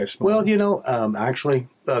to catch smallmouth? Well, you know, actually,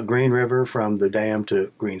 Green River from the dam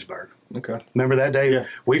to Greensburg. Okay. Remember that day? Yeah.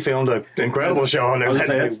 We filmed an incredible show on there. I was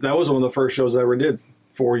gonna say, that was one of the first shows I ever did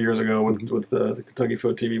 4 years ago with the Kentucky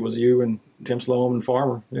Foot TV. Was you and Tim Sloan and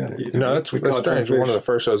Farmer. Yeah. No, that's strange. One of the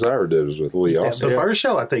first shows I ever did was with Lee Austin. The first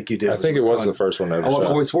show I think you did. I think it was the first one I ever Oh, shot.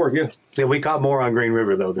 Floyd's Fork, yeah. Yeah, we caught more on Green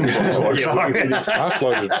River though than Floyd's Fork.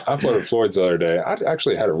 I floated Floyd's the other day. I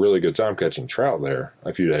actually had a really good time catching trout there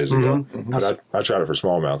a few days ago. But I tried it for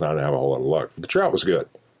smallmouth and I didn't have a whole lot of luck. But the trout was good.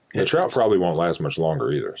 The trout probably won't last much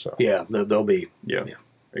longer either. So Yeah, they'll be. Yeah.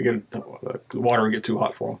 The water would get too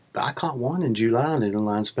hot for them. I caught one in July on an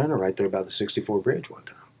inline spinner right there by the 64 bridge one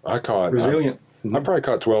time. I caught Resilient. I probably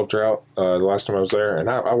caught 12 trout the last time I was there, and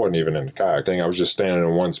I wasn't even in the kayaking. I was just standing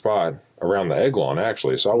in one spot around the Eglon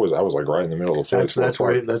actually. So I was like right in the middle of the float.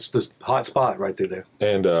 That's the hot spot right there.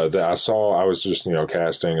 And I was just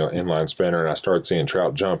casting an inline spinner, and I started seeing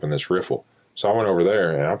trout jump in this riffle. So I went over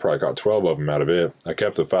there, and I probably caught 12 of them out of it. I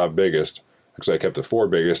kept the 5 biggest. Actually, I kept the 4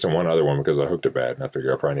 biggest and one other one because I hooked it bad, and I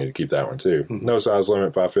figured I probably need to keep that one too. No size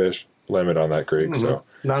limit, 5 fish limit on that creek. So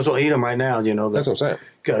might as well eat them right now. That's what I'm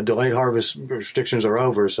saying. Delayed harvest restrictions are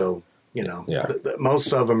over, so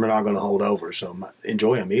most of them are not going to hold over. So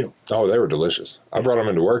enjoy them, eat them. Oh, they were delicious. I brought them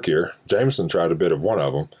into work here. Jameson tried a bit of one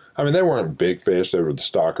of them. I mean, they weren't big fish; they were the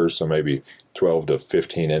stalkers, so maybe 12 to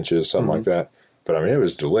 15 inches, something like that. But, I mean, it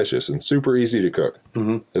was delicious and super easy to cook.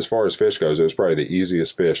 As far as fish goes, it was probably the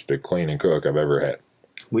easiest fish to clean and cook I've ever had.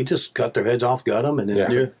 We just cut their heads off, gut them, and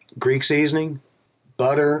then Greek seasoning,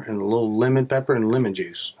 butter, and a little lemon pepper and lemon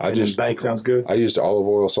juice. And then bake them. Sounds good. I used olive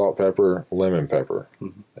oil, salt, pepper, lemon pepper,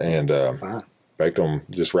 and baked them,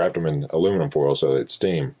 just wrapped them in aluminum foil so they'd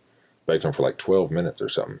steam. Baked them for like 12 minutes or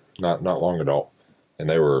something. Not long at all. And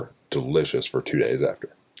they were delicious for 2 days after.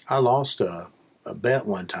 I lost a bet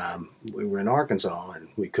one time. We were in Arkansas and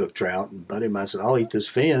we cooked trout, and a buddy of mine said, I'll eat this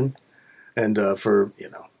fin, and for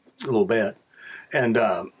a little bet. And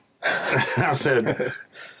I said,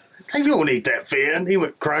 you won't eat that fin. He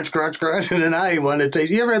went crunch, crunch, crunch, and then I ate one that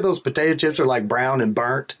tastes. You ever had those potato chips that are like brown and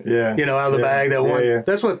burnt? Yeah. Out of the bag. That one. Yeah.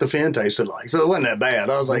 That's what the fin tasted like. So it wasn't that bad.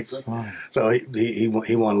 I was like, so he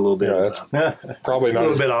won a little bit. Probably not a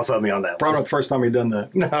little bit off of me on that. Probably not the first time you've done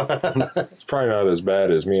that. It's probably not as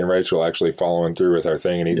bad as me and Rachel actually following through with our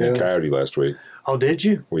thing and eating a coyote last week. Oh, did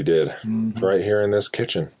you? We did. Right here in this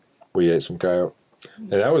kitchen. We ate some coyote.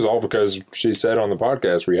 And that was all because she said on the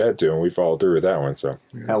podcast we had to, and we followed through with that one. So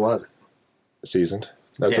how was it? Seasoned.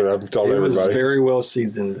 That's what I've told it everybody. It was very well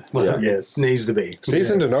seasoned. Well, yes. Needs to be.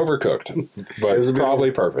 Seasoned and overcooked, but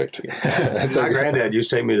probably perfect. My granddad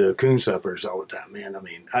used to take me to coon suppers all the time. Man, I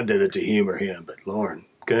mean, I did it to humor him, but Lauren,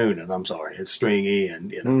 coon, and I'm sorry, it's stringy,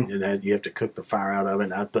 and you have to cook the fire out of it,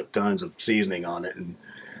 and I put tons of seasoning on it, and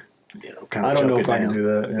kind of I don't know if down. I can do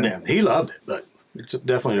that. Yeah, he loved it, but it's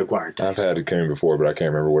definitely an acquired taste. I've had a coon before, but I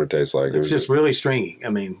can't remember what it tastes like. It's just really stringy. I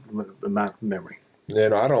mean, in my memory. I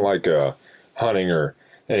don't like hunting or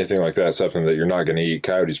anything like that, something that you're not going to eat.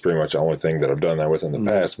 Coyote's pretty much the only thing that I've done that with in the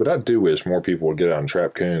past, but I do wish more people would get out and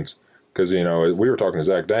trap coons, because, we were talking to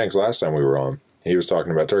Zach Danks last time we were on. He was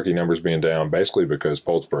talking about turkey numbers being down basically because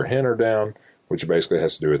poults per hen are down, which basically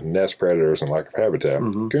has to do with nest predators and lack of habitat.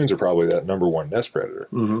 Coons are probably that number one nest predator.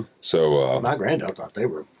 So my granddad thought they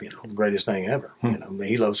were, the greatest thing ever.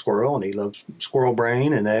 He loves squirrel, and he loves squirrel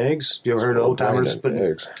brain and eggs. You ever heard of old timers put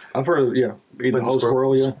eggs? I've heard of, eat the whole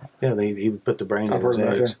squirrel, Yeah, he would put the brain in his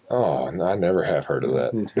eggs. Oh, I never have heard of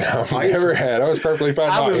that. I never had. I was perfectly fine.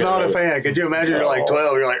 I was not a fan. Could you imagine? You're like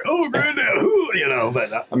 12. You're like, oh, granddad,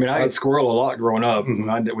 but I mean, I ate squirrel a lot growing up.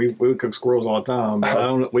 We would cook squirrels all the time.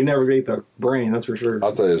 But we never ate the brain. That's for sure.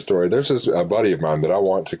 I'll tell you a story. There's a buddy of mine that I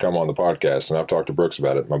want to come on the podcast, and I've talked to Brooks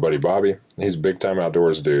about it. My buddy Bobby. He's a big time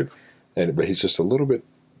outdoors dude, but he's just a little bit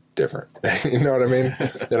different. You know what I mean?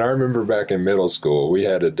 And I remember back in middle school, we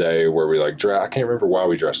had a day where we I can't remember why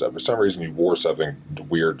we dressed up. For some reason, you wore something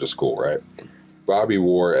weird to school, right? Bobby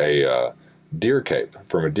wore a deer cape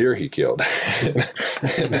from a deer he killed,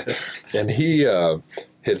 and he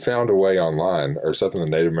had found a way online, or something the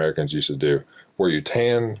Native Americans used to do, where you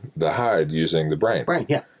tan the hide using the brain. Brain,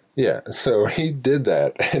 yeah. Yeah, so he did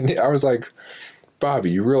that, and I was like,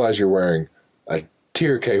 Bobby, you realize you're wearing a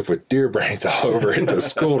deer cape with deer brains all over it to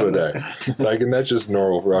school today. And that's just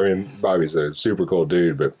normal. I mean, Bobby's a super cool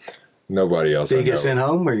dude, but Nobody else. Did I you get know. sent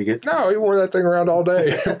home, or you get? No, he wore that thing around all day.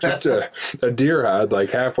 Just a deer hide, like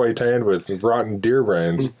halfway tanned with rotten deer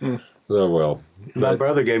brains. So, well. My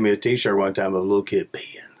brother gave me a T-shirt one time of a little kid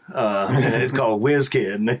peeing. And it's called Whiz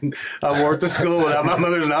Kid. And I wore it to school without my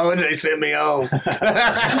mother's knowledge. They sent me home.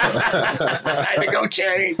 I had to go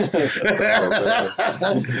change.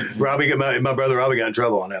 My brother Robbie got in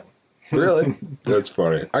trouble on that one. Really? That's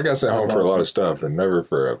funny. I got sent home for a lot of stuff and never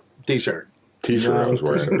for a T-shirt. T-shirt I was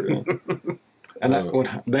wearing.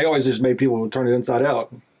 And they always just made people turn it inside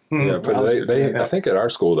out. Yeah, but I think at our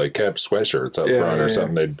school they kept sweatshirts up front or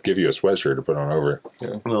something. Yeah. They'd give you a sweatshirt to put on over.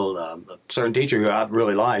 Yeah. Well, a certain teacher who I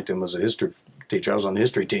really liked and was a history teacher. I was on the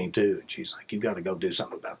history team too. And she's like, "You've got to go do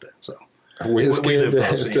something about that." So Whiz we Kid. lived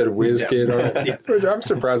close It to said him. Whiz Yeah. Kid on it. Yeah. I'm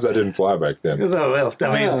surprised that didn't fly back then. Well,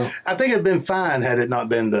 I mean, Oh. I think it'd been fine had it not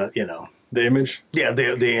been the The image.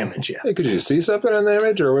 the image. Yeah. Hey, could you see something in the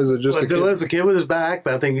image, or was it just a But there kid? was a kid with his back,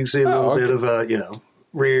 but I think you can see a little okay. bit of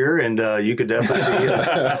rear, and you could definitely see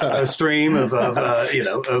a stream of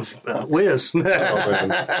whiz. Oh,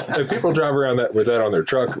 man. If people drive around with that on their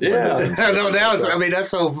truck, Yeah. windows and No, now that's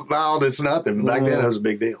so mild, it's nothing. Back then, it was a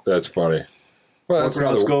big deal. that's funny. Well, Walk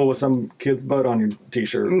around school with some kid's butt on your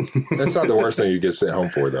T-shirt. that's not the worst thing you get sent home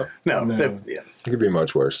for, though. No. No. Yeah. It could be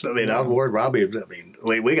much worse. I mean, I've worried Robbie. I mean,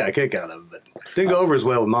 we got a kick out of it, but didn't go over as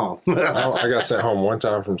well with Mom. I got sent home one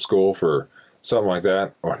time from school for something like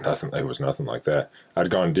that, or nothing. It was nothing like that. I'd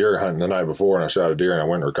gone deer hunting the night before, and I shot a deer, and I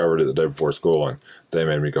went and recovered it the day before school, and they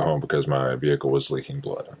made me go home because my vehicle was leaking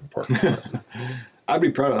blood in the parking lot. I'd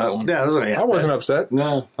be proud of that one. Yeah, I wasn't upset.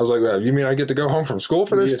 No, I was like, well, you mean I get to go home from school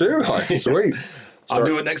for this too? Like, sweet. I'll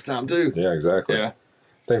do it next time too. Yeah, exactly. Yeah.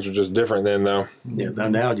 Things were just different then, though. Yeah,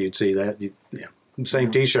 now you'd see that.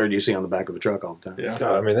 Same T-shirt you see on the back of a truck all the time. Yeah.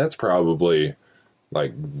 God, I mean, that's probably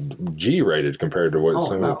like G-rated compared to what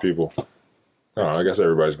some of the people. Oh, I guess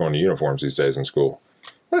everybody's going to uniforms these days in school.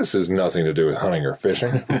 This has nothing to do with hunting or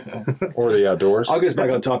fishing or the outdoors. I'll get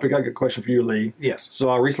back on topic. I got a question for you, Lee. Yes. So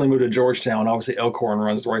I recently moved to Georgetown. Obviously, Elkhorn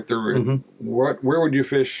runs right through it. Mm-hmm. Where would you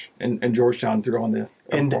fish in Georgetown through on the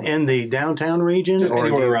Elkhorn? In the downtown region, Just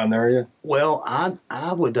anywhere around there? Yeah. Well,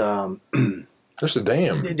 I would. There's a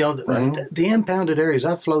dam. The impounded areas,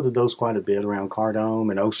 I've floated those quite a bit around Cardome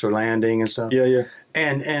and Oster Landing and stuff. Yeah. Yeah.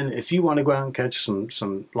 And if you want to go out and catch some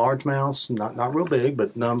largemouths, not real big,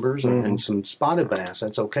 but numbers, and some spotted bass,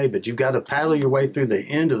 that's okay. But you've got to paddle your way through the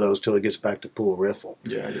end of those till it gets back to Pool Riffle.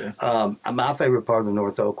 Yeah. Yeah. My favorite part of the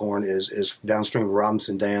North Elkhorn is downstream of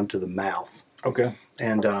Robinson Dam to the mouth. Okay.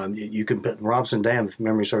 And you can put Robinson Dam, if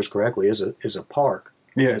memory serves correctly, is a park.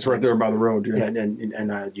 Yeah, it's right there by the road. Yeah. Yeah,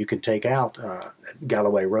 and you can take out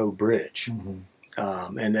Galloway Road Bridge.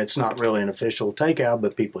 And it's not really an official takeout,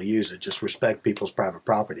 but people use it. Just respect people's private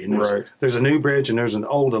property. And there's a new bridge and there's an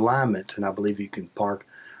old alignment, and I believe you can park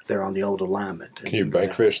there on the old alignment. Can you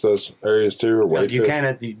bank fish those areas too, or wade you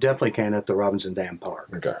fish? You definitely can at the Robinson Dam Park.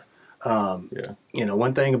 Okay. Yeah.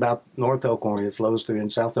 One thing about North Elkhorn, it flows through,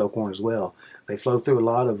 and South Elkhorn as well. They flow through a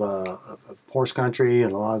lot of horse country,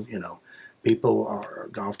 and a lot of people are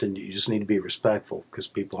often, you just need to be respectful because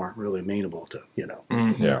people aren't really amenable to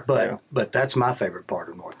Yeah. But that's my favorite part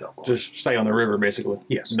of North Elkhorn. Just stay on the river, basically.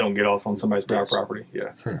 Yes. Don't get off on somebody's private property.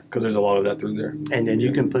 Yeah. Because there's a lot of that through there. And then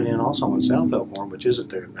you can put in also on South Elkhorn, which isn't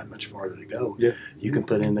there that much farther to go. Yeah. You can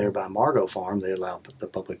put in there by Margot Farm. They allow the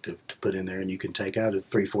public to put in there, and you can take out a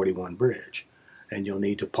 341 bridge. And you'll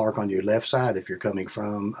need to park on your left side if you're coming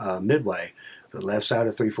from Midway. The left side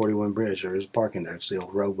of 341 bridge, there is parking there. It's the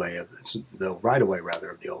old roadway the right of way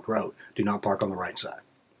of the old road. Do not park on the right side.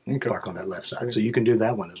 Okay. Park on that left side. So you can do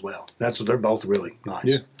that one as well. They're both really nice.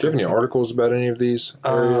 Yeah. Do you have any articles about any of these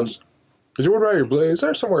areas? What about your blue? Is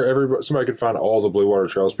there somewhere somebody could find all the Blue Water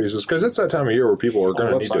Trails pieces? Because it's that time of year where people are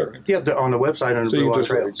going to need to. Yeah, on the website under So Blue you Water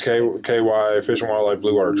just Trails. KY Fish and Wildlife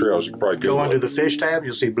Blue Water Trails. You could probably Go under the fish tab,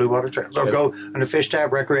 you'll see Blue Water Trails. Or go under fish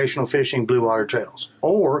tab, recreational fishing, Blue Water Trails.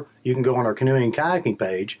 Or you can go on our canoeing and kayaking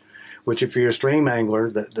page, which if you're a stream angler,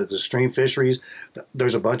 the stream fisheries,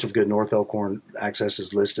 there's a bunch of good North Elkhorn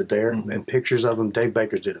accesses listed there, and pictures of them. Dave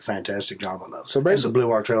Baker's did a fantastic job on those. So basically, and the Blue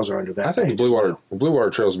Water Trails are under that. I think page the Blue Water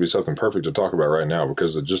Trails would be something perfect to talk about right now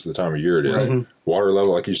because of just the time of year it is. Water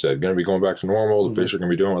level, like you said, going to be going back to normal. The fish are going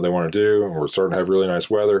to be doing what they want to do, and we're starting to have really nice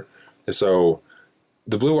weather. And so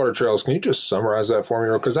the Blue Water Trails, can you just summarize that for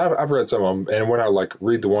me? Because I've read some of them, and when I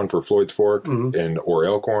read the one for Floyd's Fork or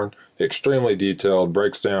Elkhorn, extremely detailed,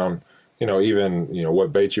 breaks down even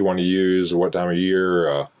what bait you want to use, what time of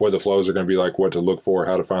year, what the flows are going to be like, what to look for,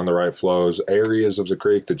 how to find the right flows, areas of the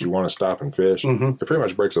creek that you want to stop and fish. It pretty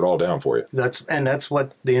much breaks it all down for you. That's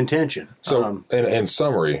what the intention. So, in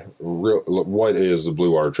summary, what is the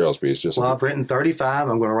Blue Water Trails piece? I've written 35.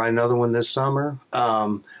 I'm going to write another one this summer.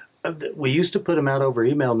 We used to put them out over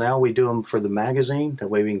email. Now we do them for the magazine. That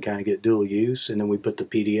way we can kind of get dual use. And then we put the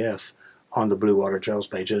PDF on the Blue Water Trails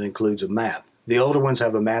page. It includes a map. The older ones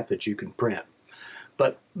have a map that you can print.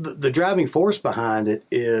 But the driving force behind it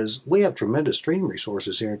is we have tremendous stream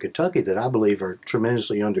resources here in Kentucky that I believe are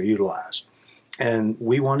tremendously underutilized. And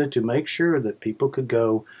we wanted to make sure that people could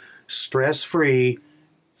go stress-free,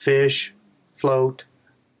 fish, float,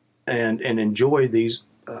 and enjoy these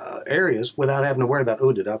areas without having to worry about,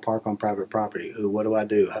 did I park on private property? What do I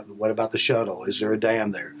do? What about the shuttle? Is there a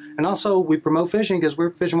dam there? And also, we promote fishing because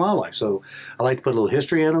we're Fish and Wildlife. So I like to put a little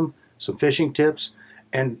history in them, some fishing tips,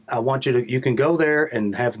 and I want you can go there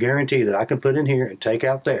and have guarantee that I can put in here and take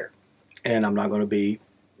out there. And I'm not going to be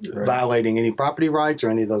violating any property rights or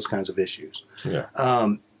any of those kinds of issues. Yeah.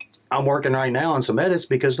 I'm working right now on some edits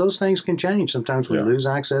because those things can change. Sometimes we lose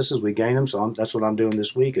accesses, we gain them. So that's what I'm doing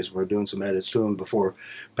this week is we're doing some edits to them before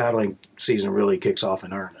paddling season really kicks off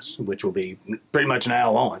in earnest, which will be pretty much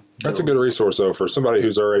now on. That's a good resource, though, for somebody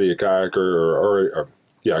who's already a kayaker or a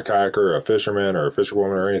kayaker, a fisherman, or a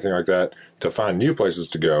fisherwoman, or anything like that, to find new places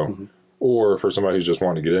to go, or for somebody who's just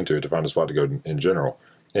wanting to get into it to find a spot to go in general.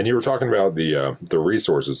 And you were talking about the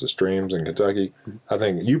resources, the streams in Kentucky. I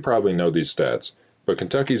think you probably know these stats. But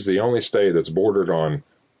Kentucky's the only state that's bordered on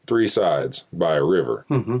 3 sides by a river.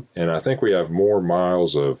 And I think we have more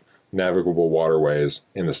miles of navigable waterways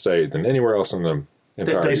in the state than anywhere else in the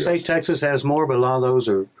entire They US. say Texas has more, but a lot of those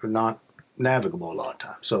are not navigable a lot of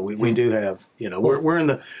times. So we do have, we're in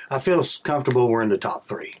the, I feel comfortable we're in the top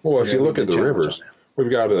 3. Well, if you look at the rivers,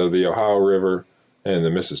 we've got the Ohio River and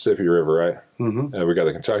the Mississippi River, right? We got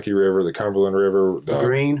the Kentucky River, the Cumberland River. The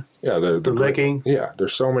Green. Yeah, the Licking. Yeah,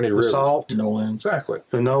 there's so many rivers. The Salt. Nolan. Exactly.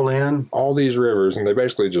 The Nolan. All these rivers, and they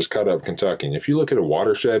basically just cut up Kentucky. And if you look at a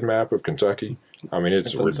watershed map of Kentucky, I mean,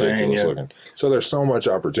 it's ridiculous looking. So there's so much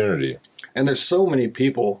opportunity. And there's so many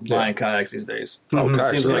people buying kayaks these days.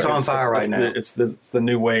 Kayaks It's on fire right now. It's the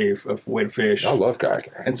new wave of way to fish. I love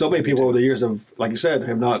kayaking. And so many people over the years have, like you said,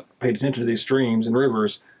 have not paid attention to these streams and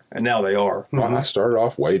rivers, and now they are. Well, I started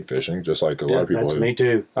off wade fishing, just like a lot of people That's do. me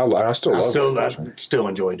too. I still love wade fishing. I still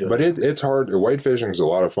enjoy doing But it. it's hard. Wade fishing is a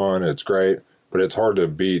lot of fun. It's great. But it's hard to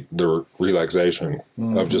beat the relaxation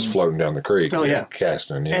of just floating down the creek. Oh, yeah.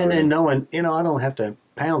 Casting. And then knowing, I don't have to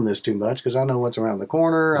pound this too much because I know what's around the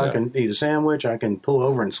corner. Yeah. I can eat a sandwich. I can pull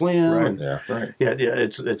over and swim. Right. And Right. Yeah.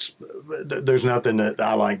 It's there's nothing that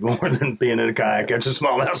I like more than being in a kayak. It's a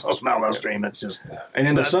smallmouth stream. It's just. And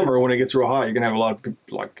in the summer, when it gets real hot, you can have a lot of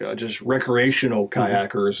people, like just recreational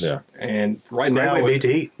kayakers. Yeah. And It's a great way to beat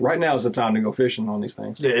the heat. right now is the time to go fishing on these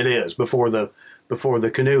things. It is before the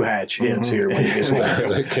canoe hatch hits here when it gets warm.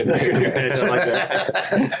 The canoe hatch, I like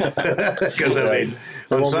that. Because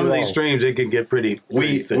on some of these streams, it can get pretty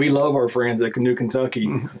thick. We love our friends at Canoe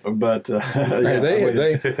Kentucky, but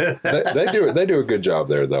Hey, they do a good job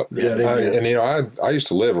there, though. Yeah, they do. And I used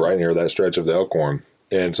to live right near that stretch of the Elkhorn,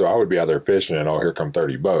 and so I would be out there fishing, and here come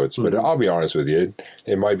 30 boats. But I'll be honest with you,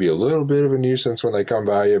 it might be a little bit of a nuisance when they come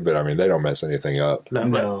by you, but I mean they don't mess anything up.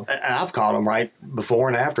 No. But I've caught them right before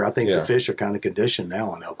and after. I think the fish are kind of conditioned now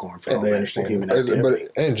on Elkhorn for all that human activity.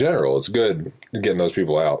 But in general, it's good getting those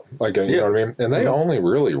people out. Like you know what I mean. And they only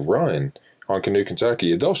really run on Canoe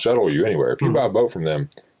Kentucky. They'll shuttle you anywhere. If you buy a boat from them,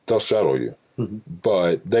 they'll shuttle you.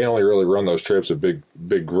 But they only really run those trips at big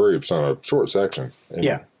groups on a short section.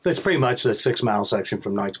 And It's pretty much the 6 mile section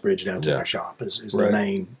from Knightsbridge down to our shop is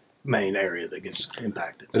the main area that gets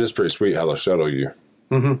impacted. It is pretty sweet how they'll shuttle you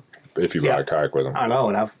if you buy a kayak with them. I know,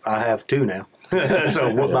 and I have 2 now.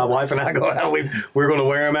 So my wife and I go out. We're going to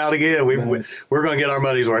wear them out again. We're going to get our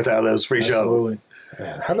money's worth out of those free shuttles.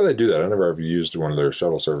 How do they do that? I never ever used one of their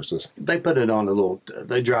shuttle services. They put it on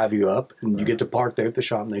they drive you up, and you get to park there at the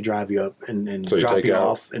shop, and they drive you up and So drop you out.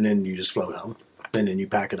 off, and then you just float home. And then you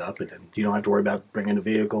pack it up, and then you don't have to worry about bringing a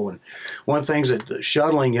vehicle. And one of the things that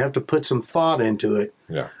shuttling, you have to put some thought into it.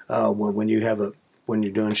 Yeah. When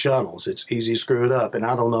you're doing shuttles, it's easy to screw it up. And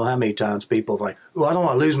I don't know how many times people are like, "Oh, I don't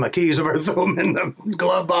want to lose my keys. I better throw them in the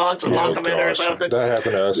glove box and lock them in there or something." That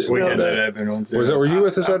happened to us. we one had day. that happen on Were you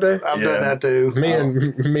with us that day? I've done that too.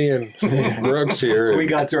 Me and Brooks here. We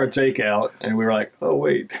got to our takeout, and we were like, "Oh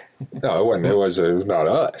wait, No, it wasn't. It was not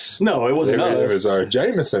us. no, it wasn't us." It was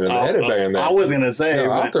Jameson and the edit band there. I was gonna say,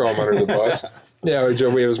 No, I'll but- throw him under the bus. Yeah, it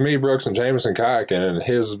was me, Brooks, and Jameson kayaking, and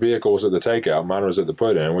his vehicle was at the takeout. Mine was at the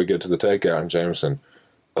put-in. We get to the takeout, and Jameson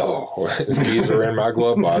oh, his keys are in my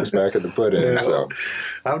glove box back at the put-in. So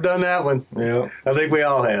I've done that one. Yeah. I think we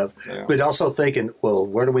all have. Yeah. But also thinking, well,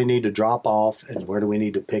 where do we need to drop off and where do we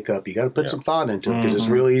need to pick up? You got to put some thought into it because it's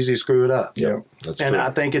real easy to screw it up. Yeah. that's And true. I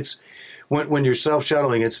think it's when you're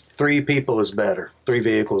self-shuttling, it's 3 people is better. 3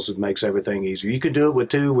 vehicles, it makes everything easier. You could do it with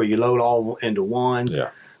 2 where you load all into one.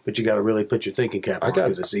 Yeah. But you got to really put your thinking cap on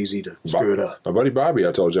because it's easy to screw it up. My buddy Bobby,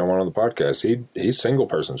 I told you on one of the podcasts, he's single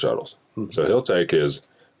person shuttles. So he'll take his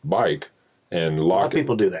bike and A lot lock of it.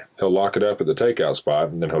 people do that. He'll lock it up at the takeout spot,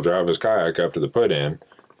 and then he'll drive his kayak up to the put-in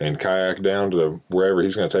and kayak down to wherever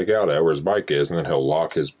he's going to take out at, where his bike is, and then he'll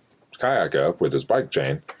lock his kayak up with his bike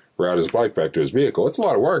chain, route his bike back to his vehicle. It's a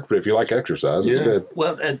lot of work, but if you like exercise, it's good.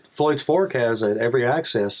 Well, at Floyd's Fork has at every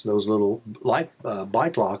access those little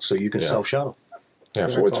bike locks so you can self-shuttle. Yeah,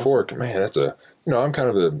 Floyd's Fork, man, that's I'm kind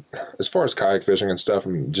of as far as kayak fishing and stuff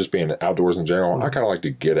and just being outdoors in general, I kind of like to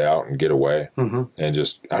get out and get away and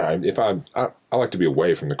just, I like to be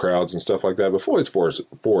away from the crowds and stuff like that, but Floyd's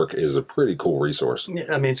Fork is a pretty cool resource.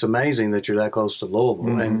 I mean, it's amazing that you're that close to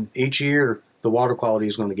Louisville. And each year the water quality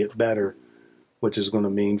is going to get better, which is going to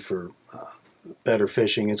mean for better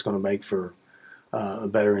fishing. It's going to make for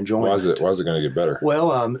better enjoyment. Why is it going to get better?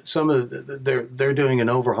 Well, some of they're doing an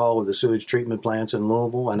overhaul of the sewage treatment plants in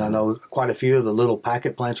Louisville, and I know quite a few of the little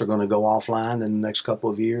packet plants are going to go offline in the next couple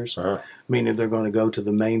of years, meaning they're going to go to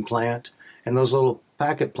the main plant. And those little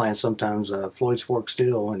packet plants sometimes, Floyd's Fork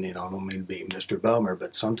still, and I don't mean to be Mr. Bummer,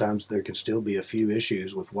 but sometimes there can still be a few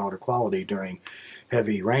issues with water quality during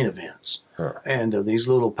heavy rain events. And these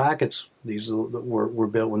little packets, were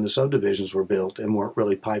built when the subdivisions were built and weren't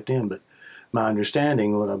really piped in, but my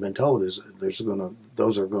understanding, what I've been told, is those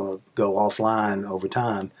are going to go offline over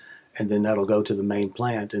time, and then that'll go to the main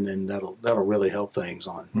plant, and then that'll really help things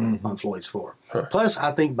on Floyd's Fork. Plus,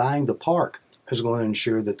 I think buying the park is going to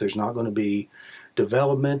ensure that there's not going to be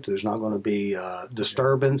development, there's not going to be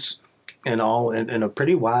disturbance, and all in a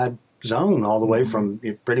pretty wide zone, all the way from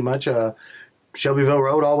pretty much Shelbyville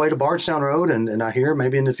Road all the way to Bardstown Road, and I hear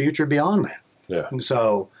maybe in the future beyond that. Yeah. And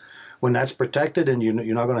so when that's protected and you're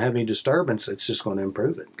not going to have any disturbance, it's just going to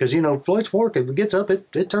improve it. Because, Floyd's Fork, if it gets up,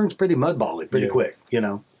 it turns pretty mudbally pretty quick,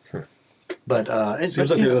 But it seems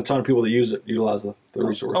like there's a ton of people that utilize the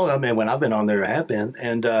resource. Oh, I mean, when I've been on there, I have been.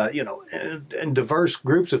 And, and diverse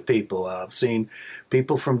groups of people. I've seen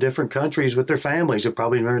people from different countries with their families who've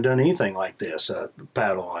probably never done anything like this,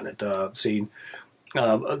 paddle on it. I've seen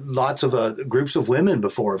lots of groups of women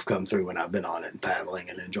before have come through when I've been on it and paddling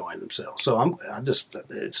and enjoying themselves. So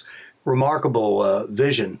it's remarkable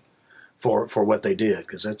vision for what they did,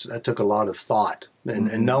 because that took a lot of thought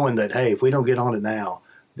and knowing that, hey, if we don't get on it now,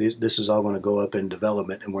 this is all going to go up in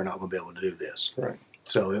development and we're not going to be able to do this. Right.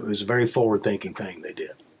 So it was a very forward-thinking thing they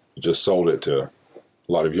did. Just sold it to a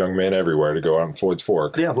lot of young men everywhere to go out in Floyd's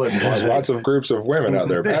Fork. Yeah, well, There's lots of groups of women out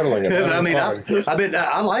there paddling. And I mean,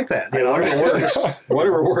 I like that. Whatever works.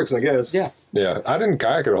 Whatever works, I guess. Yeah. Yeah, I didn't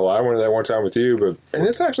kayak it a whole lot. I went there one time with you, and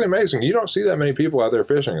it's actually amazing. You don't see that many people out there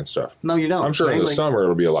fishing and stuff. No, you don't. I'm sure in the summer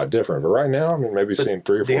it'll be a lot different, but right now, I mean, maybe seeing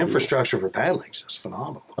 3 or 4 The people. infrastructure for paddling is just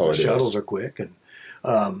phenomenal. Oh, The it shuttles is. are quick, and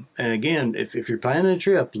again, if you're planning a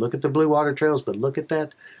trip, look at the Blue Water Trails, but look at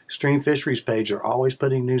that Stream Fisheries page. They're always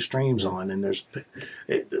putting new streams on, and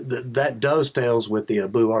that dovetails with the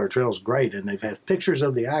Blue Water Trails. Great, and they have pictures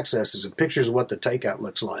of the accesses and pictures of what the takeout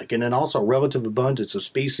looks like, and then also relative abundance of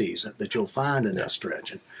species that you'll find in that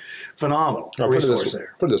stretch. And phenomenal resource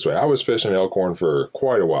there. Put it this way: I was fishing elkhorn for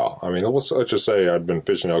quite a while. I mean, let's just say I'd been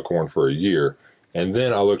fishing elkhorn for a year, and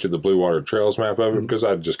then I looked at the Blue Water Trails map of it because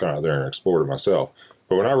I'd just gone out there and explored it myself.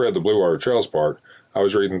 But when I read the Blue Water Trails part, I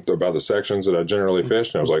was reading about the sections that I generally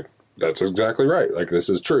fished, and I was like, that's exactly right. Like, this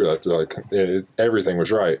is true. That's like, everything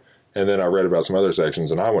was right. And then I read about some other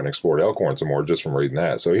sections, and I went and explored elkhorn some more just from reading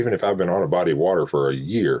that. So even if I've been on a body of water for a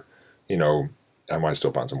year, I might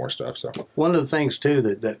still find some more stuff. So one of the things, too,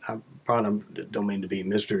 that I probably don't mean to be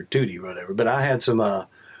Mr. Tootie or whatever, but I had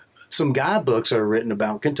some guidebooks that are written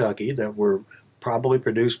about Kentucky that were probably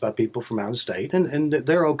produced by people from out of state, and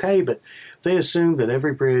they're okay, but they assumed that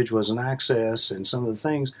every bridge was an access and some of the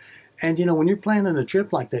things. And when you're planning a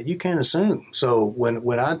trip like that, you can't assume. So when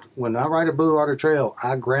I write a Blue Water Trail,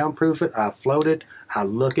 I ground proof it, I float it, I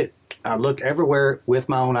look everywhere with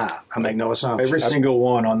my own eye. I make no assumptions. Every single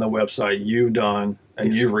one on the website you've done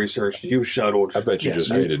and you've researched, you've shuttled. I bet you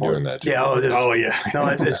just hated doing that too. Yeah. Oh, yeah. No,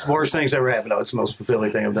 it's the worst things ever happened. No, it's the most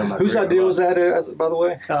fulfilling thing I've done in my Whose career. idea was that, by the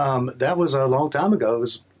way? That was a long time ago. It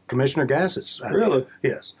was Commissioner Gassett's idea. Really?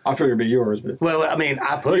 Yes. I figured it'd be yours, but Well, I mean,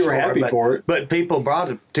 I pushed You were happy for it. but people brought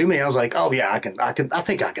it to me. I was like, oh yeah, I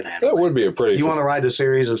think I can handle That it. would be a pretty. You want to write a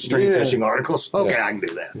series of stream Yeah. fishing articles? Okay, Yeah. I can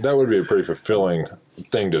do that. That would be a pretty fulfilling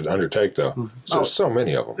thing to undertake, though. So there's so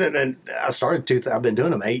many of them. And I started I've been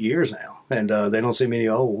doing them 8 years now, and they don't seem any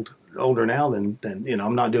older now than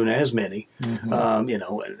I'm not doing as many.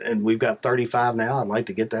 And we've got 35 now. I'd like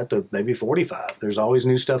to get that to maybe 45. There's always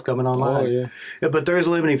new stuff coming online. Oh, yeah. But there is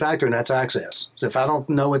a limiting factor, and that's access. So if I don't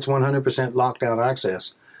know it's 100% lockdown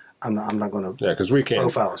access, I'm not going to because we can't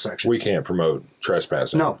profile a section. We can't promote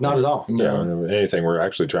trespassing. No, not at all. Yeah, anything. We're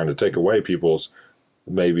actually trying to take away people's,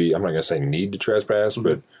 maybe, I'm not going to say need to trespass,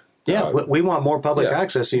 but we want more public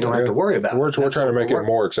access so you don't have to worry about it. We're trying to make it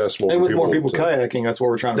more accessible. And for with more people to, kayaking, that's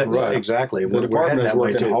what we're trying to provide. Exactly. The department is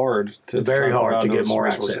working hard to get more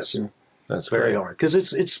access. That's very hard because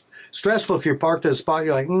it's stressful if you're parked at a spot.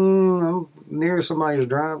 You're like, I'm near somebody's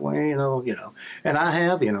driveway, you know. And I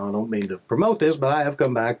have, I don't mean to promote this, but I have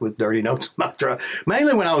come back with dirty notes in my truck.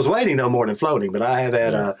 Mainly when I was waiting, no more than floating. But I have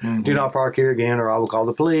had do not park here again, or I will call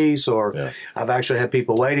the police. Or I've actually had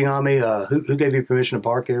people waiting on me. Who gave you permission to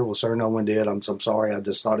park here? Well, sir, no one did. I'm sorry. I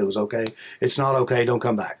just thought it was okay. It's not okay. Don't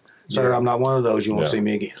come back, sir. I'm not one of those. You won't see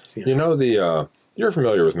me again. You're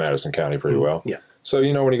familiar with Madison County pretty well. Yeah. So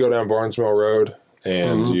when you go down Barnes Mill Road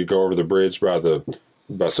and you go over the bridge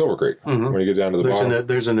by Silver Creek, when you get down to the bottom,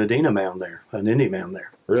 there's an Adena mound there, an Indian mound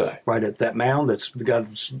there. Really? Right at that mound that's got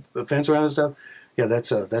a fence around and stuff. Yeah,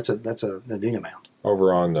 that's an Adena mound.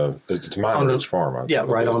 Over on it's Mine Ridge Farm.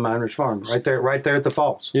 Right on Mine Ridge Farm, right there at the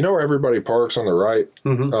falls. You know where everybody parks on the right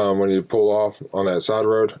when you pull off on that side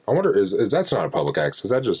road? I wonder, is that's not a public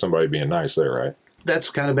access? That's just somebody being nice there, right?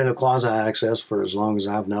 That's kind of been a quasi-access for as long as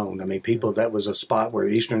I've known. I mean, that was a spot where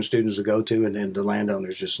Eastern students would go to, and then the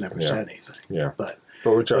landowners just never said anything. Yeah. But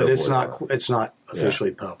it's not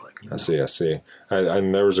officially public. I see.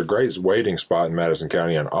 And there was a great wading spot in Madison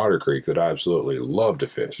County on Otter Creek that I absolutely love to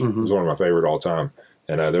fish. It was one of my favorite all time.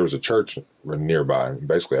 And there was a church nearby.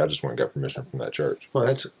 Basically, I just went and got permission from that church. Well,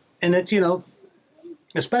 it's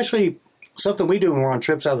especially something we do when we're on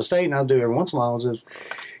trips out of the state, and I'll do every once in a while, is,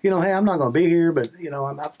 hey, I'm not going to be here, but,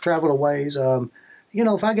 I've traveled a ways.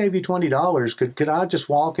 If I gave you $20, could I just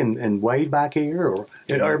walk and wade back here? Or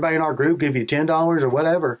everybody in our group give you $10 or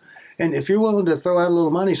whatever? And if you're willing to throw out a little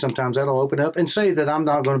money, sometimes that'll open up. And say that I'm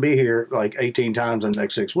not going to be here like 18 times in the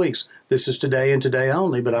next 6 weeks. This is today and today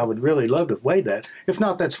only, but I would really love to wade that. If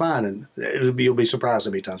not, that's fine. And you'll be surprised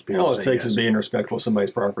how many times people all say it takes is being respectful of somebody's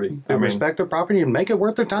property. Respect their property and make it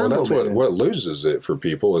worth their time. Well, that's what loses it for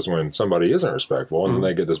people is when somebody isn't respectful and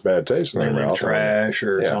they get this bad taste in their mouth. Trash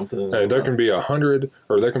or something. And there can be 100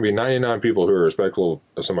 or there can be 99 people who are respectful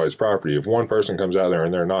of somebody's property. If one person comes out there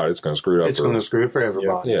and they're not, it's going to screw it up. It's going to screw it for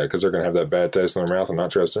everybody. Yeah, because they're going to have that bad taste in their mouth and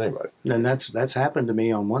not trust anybody. And that's happened to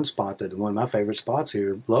me on one spot, one of my favorite spots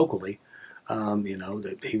here locally.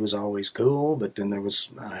 That he was always cool, but then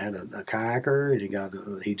I had a kayaker,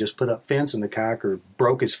 and he just put up fence, and the kayaker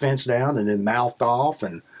broke his fence down and then mouthed off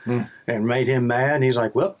and made him mad. And he's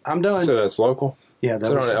like, "Well, I'm done." So that's local. Yeah,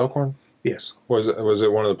 that was on Elkhorn. Yes. Was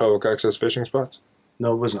it one of the public access fishing spots?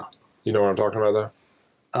 No, it was not. You know what I'm talking about, though.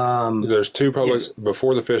 There's two public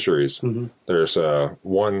before the fisheries. There's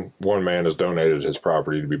one man has donated his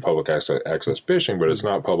property to be public access fishing, but it's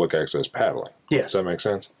not public access paddling. Yes, does that make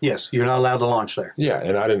sense? Yes, you're not allowed to launch there. Yeah,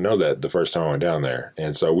 and I didn't know that the first time I went down there,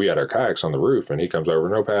 and so we had our kayaks on the roof, and he comes over,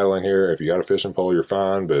 no paddling here. If you got a fishing pole, you're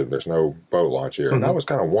fine, but there's no boat launch here. And I was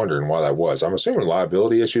kind of wondering why that was. I'm assuming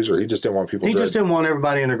liability issues, or he just didn't want people. He just didn't want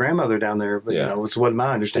everybody and their grandmother down there. But it's what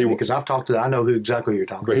my understanding, because I've talked to. I know exactly who you're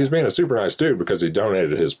talking about. But he's being a super nice dude because he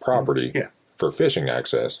donated his property. For fishing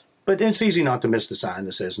access. But it's easy not to miss the sign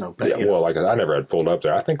that says no pay. Well, like I never had pulled up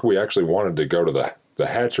there. I think we actually wanted to go to the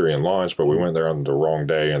hatchery and launch, but we went there on the wrong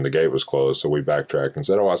day and the gate was closed, so we backtracked and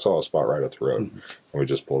said, I saw a spot right up the road. And we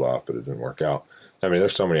just pulled off, but it didn't work out. I mean,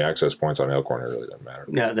 there's so many access points on Elkhorn, it really doesn't matter.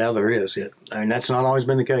 Yeah, now there is. And that's not always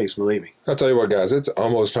been the case, believe me. I'll tell you what, guys, it's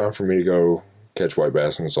almost time for me to go catch white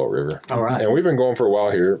bass in the Salt River. All right. And we've been going for a while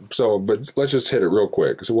here, but let's just hit it real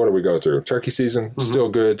quick. So what do we go through? Turkey season, still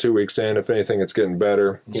good, 2 weeks in. If anything, it's getting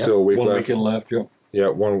better. Still a week left. 1 weekend left,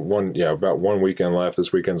 Yeah, about 1 weekend left.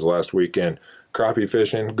 This weekend's the last weekend. Crappie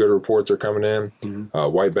fishing, good reports are coming in.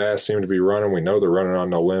 White bass seem to be running. We know they're running on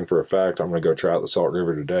No Lynn for a fact. I'm going to go try out the Salt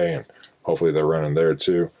River today, and hopefully they're running there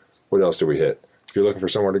too. What else do we hit? If you're looking for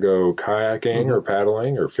somewhere to go kayaking or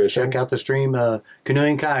paddling or fishing, check out the Stream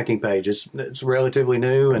Canoeing Kayaking page. It's relatively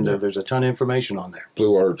new, and there's a ton of information on there.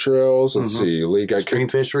 Blue Water Trails. Let's see. Lee got Stream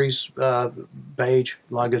Fisheries page.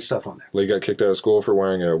 A lot of good stuff on there. Lee got kicked out of school for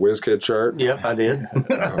wearing a WizKid shirt. Yep, I did.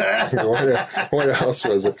 What else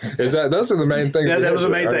was it? Those are the main things. Yeah, that was the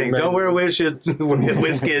main thing. Don't wear a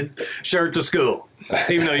WizKid shirt to school.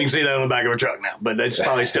 Even though you can see that on the back of a truck now, but they'd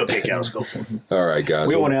probably still kick you out of school. All right, guys.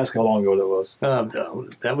 We won't ask how long ago that was.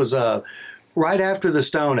 That was right after the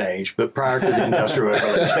Stone Age, but prior to the Industrial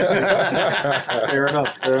Revolution. Fair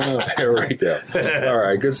enough. There we go. All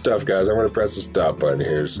right, good stuff, guys. I'm going to press the stop button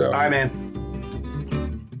here. So. All right, man.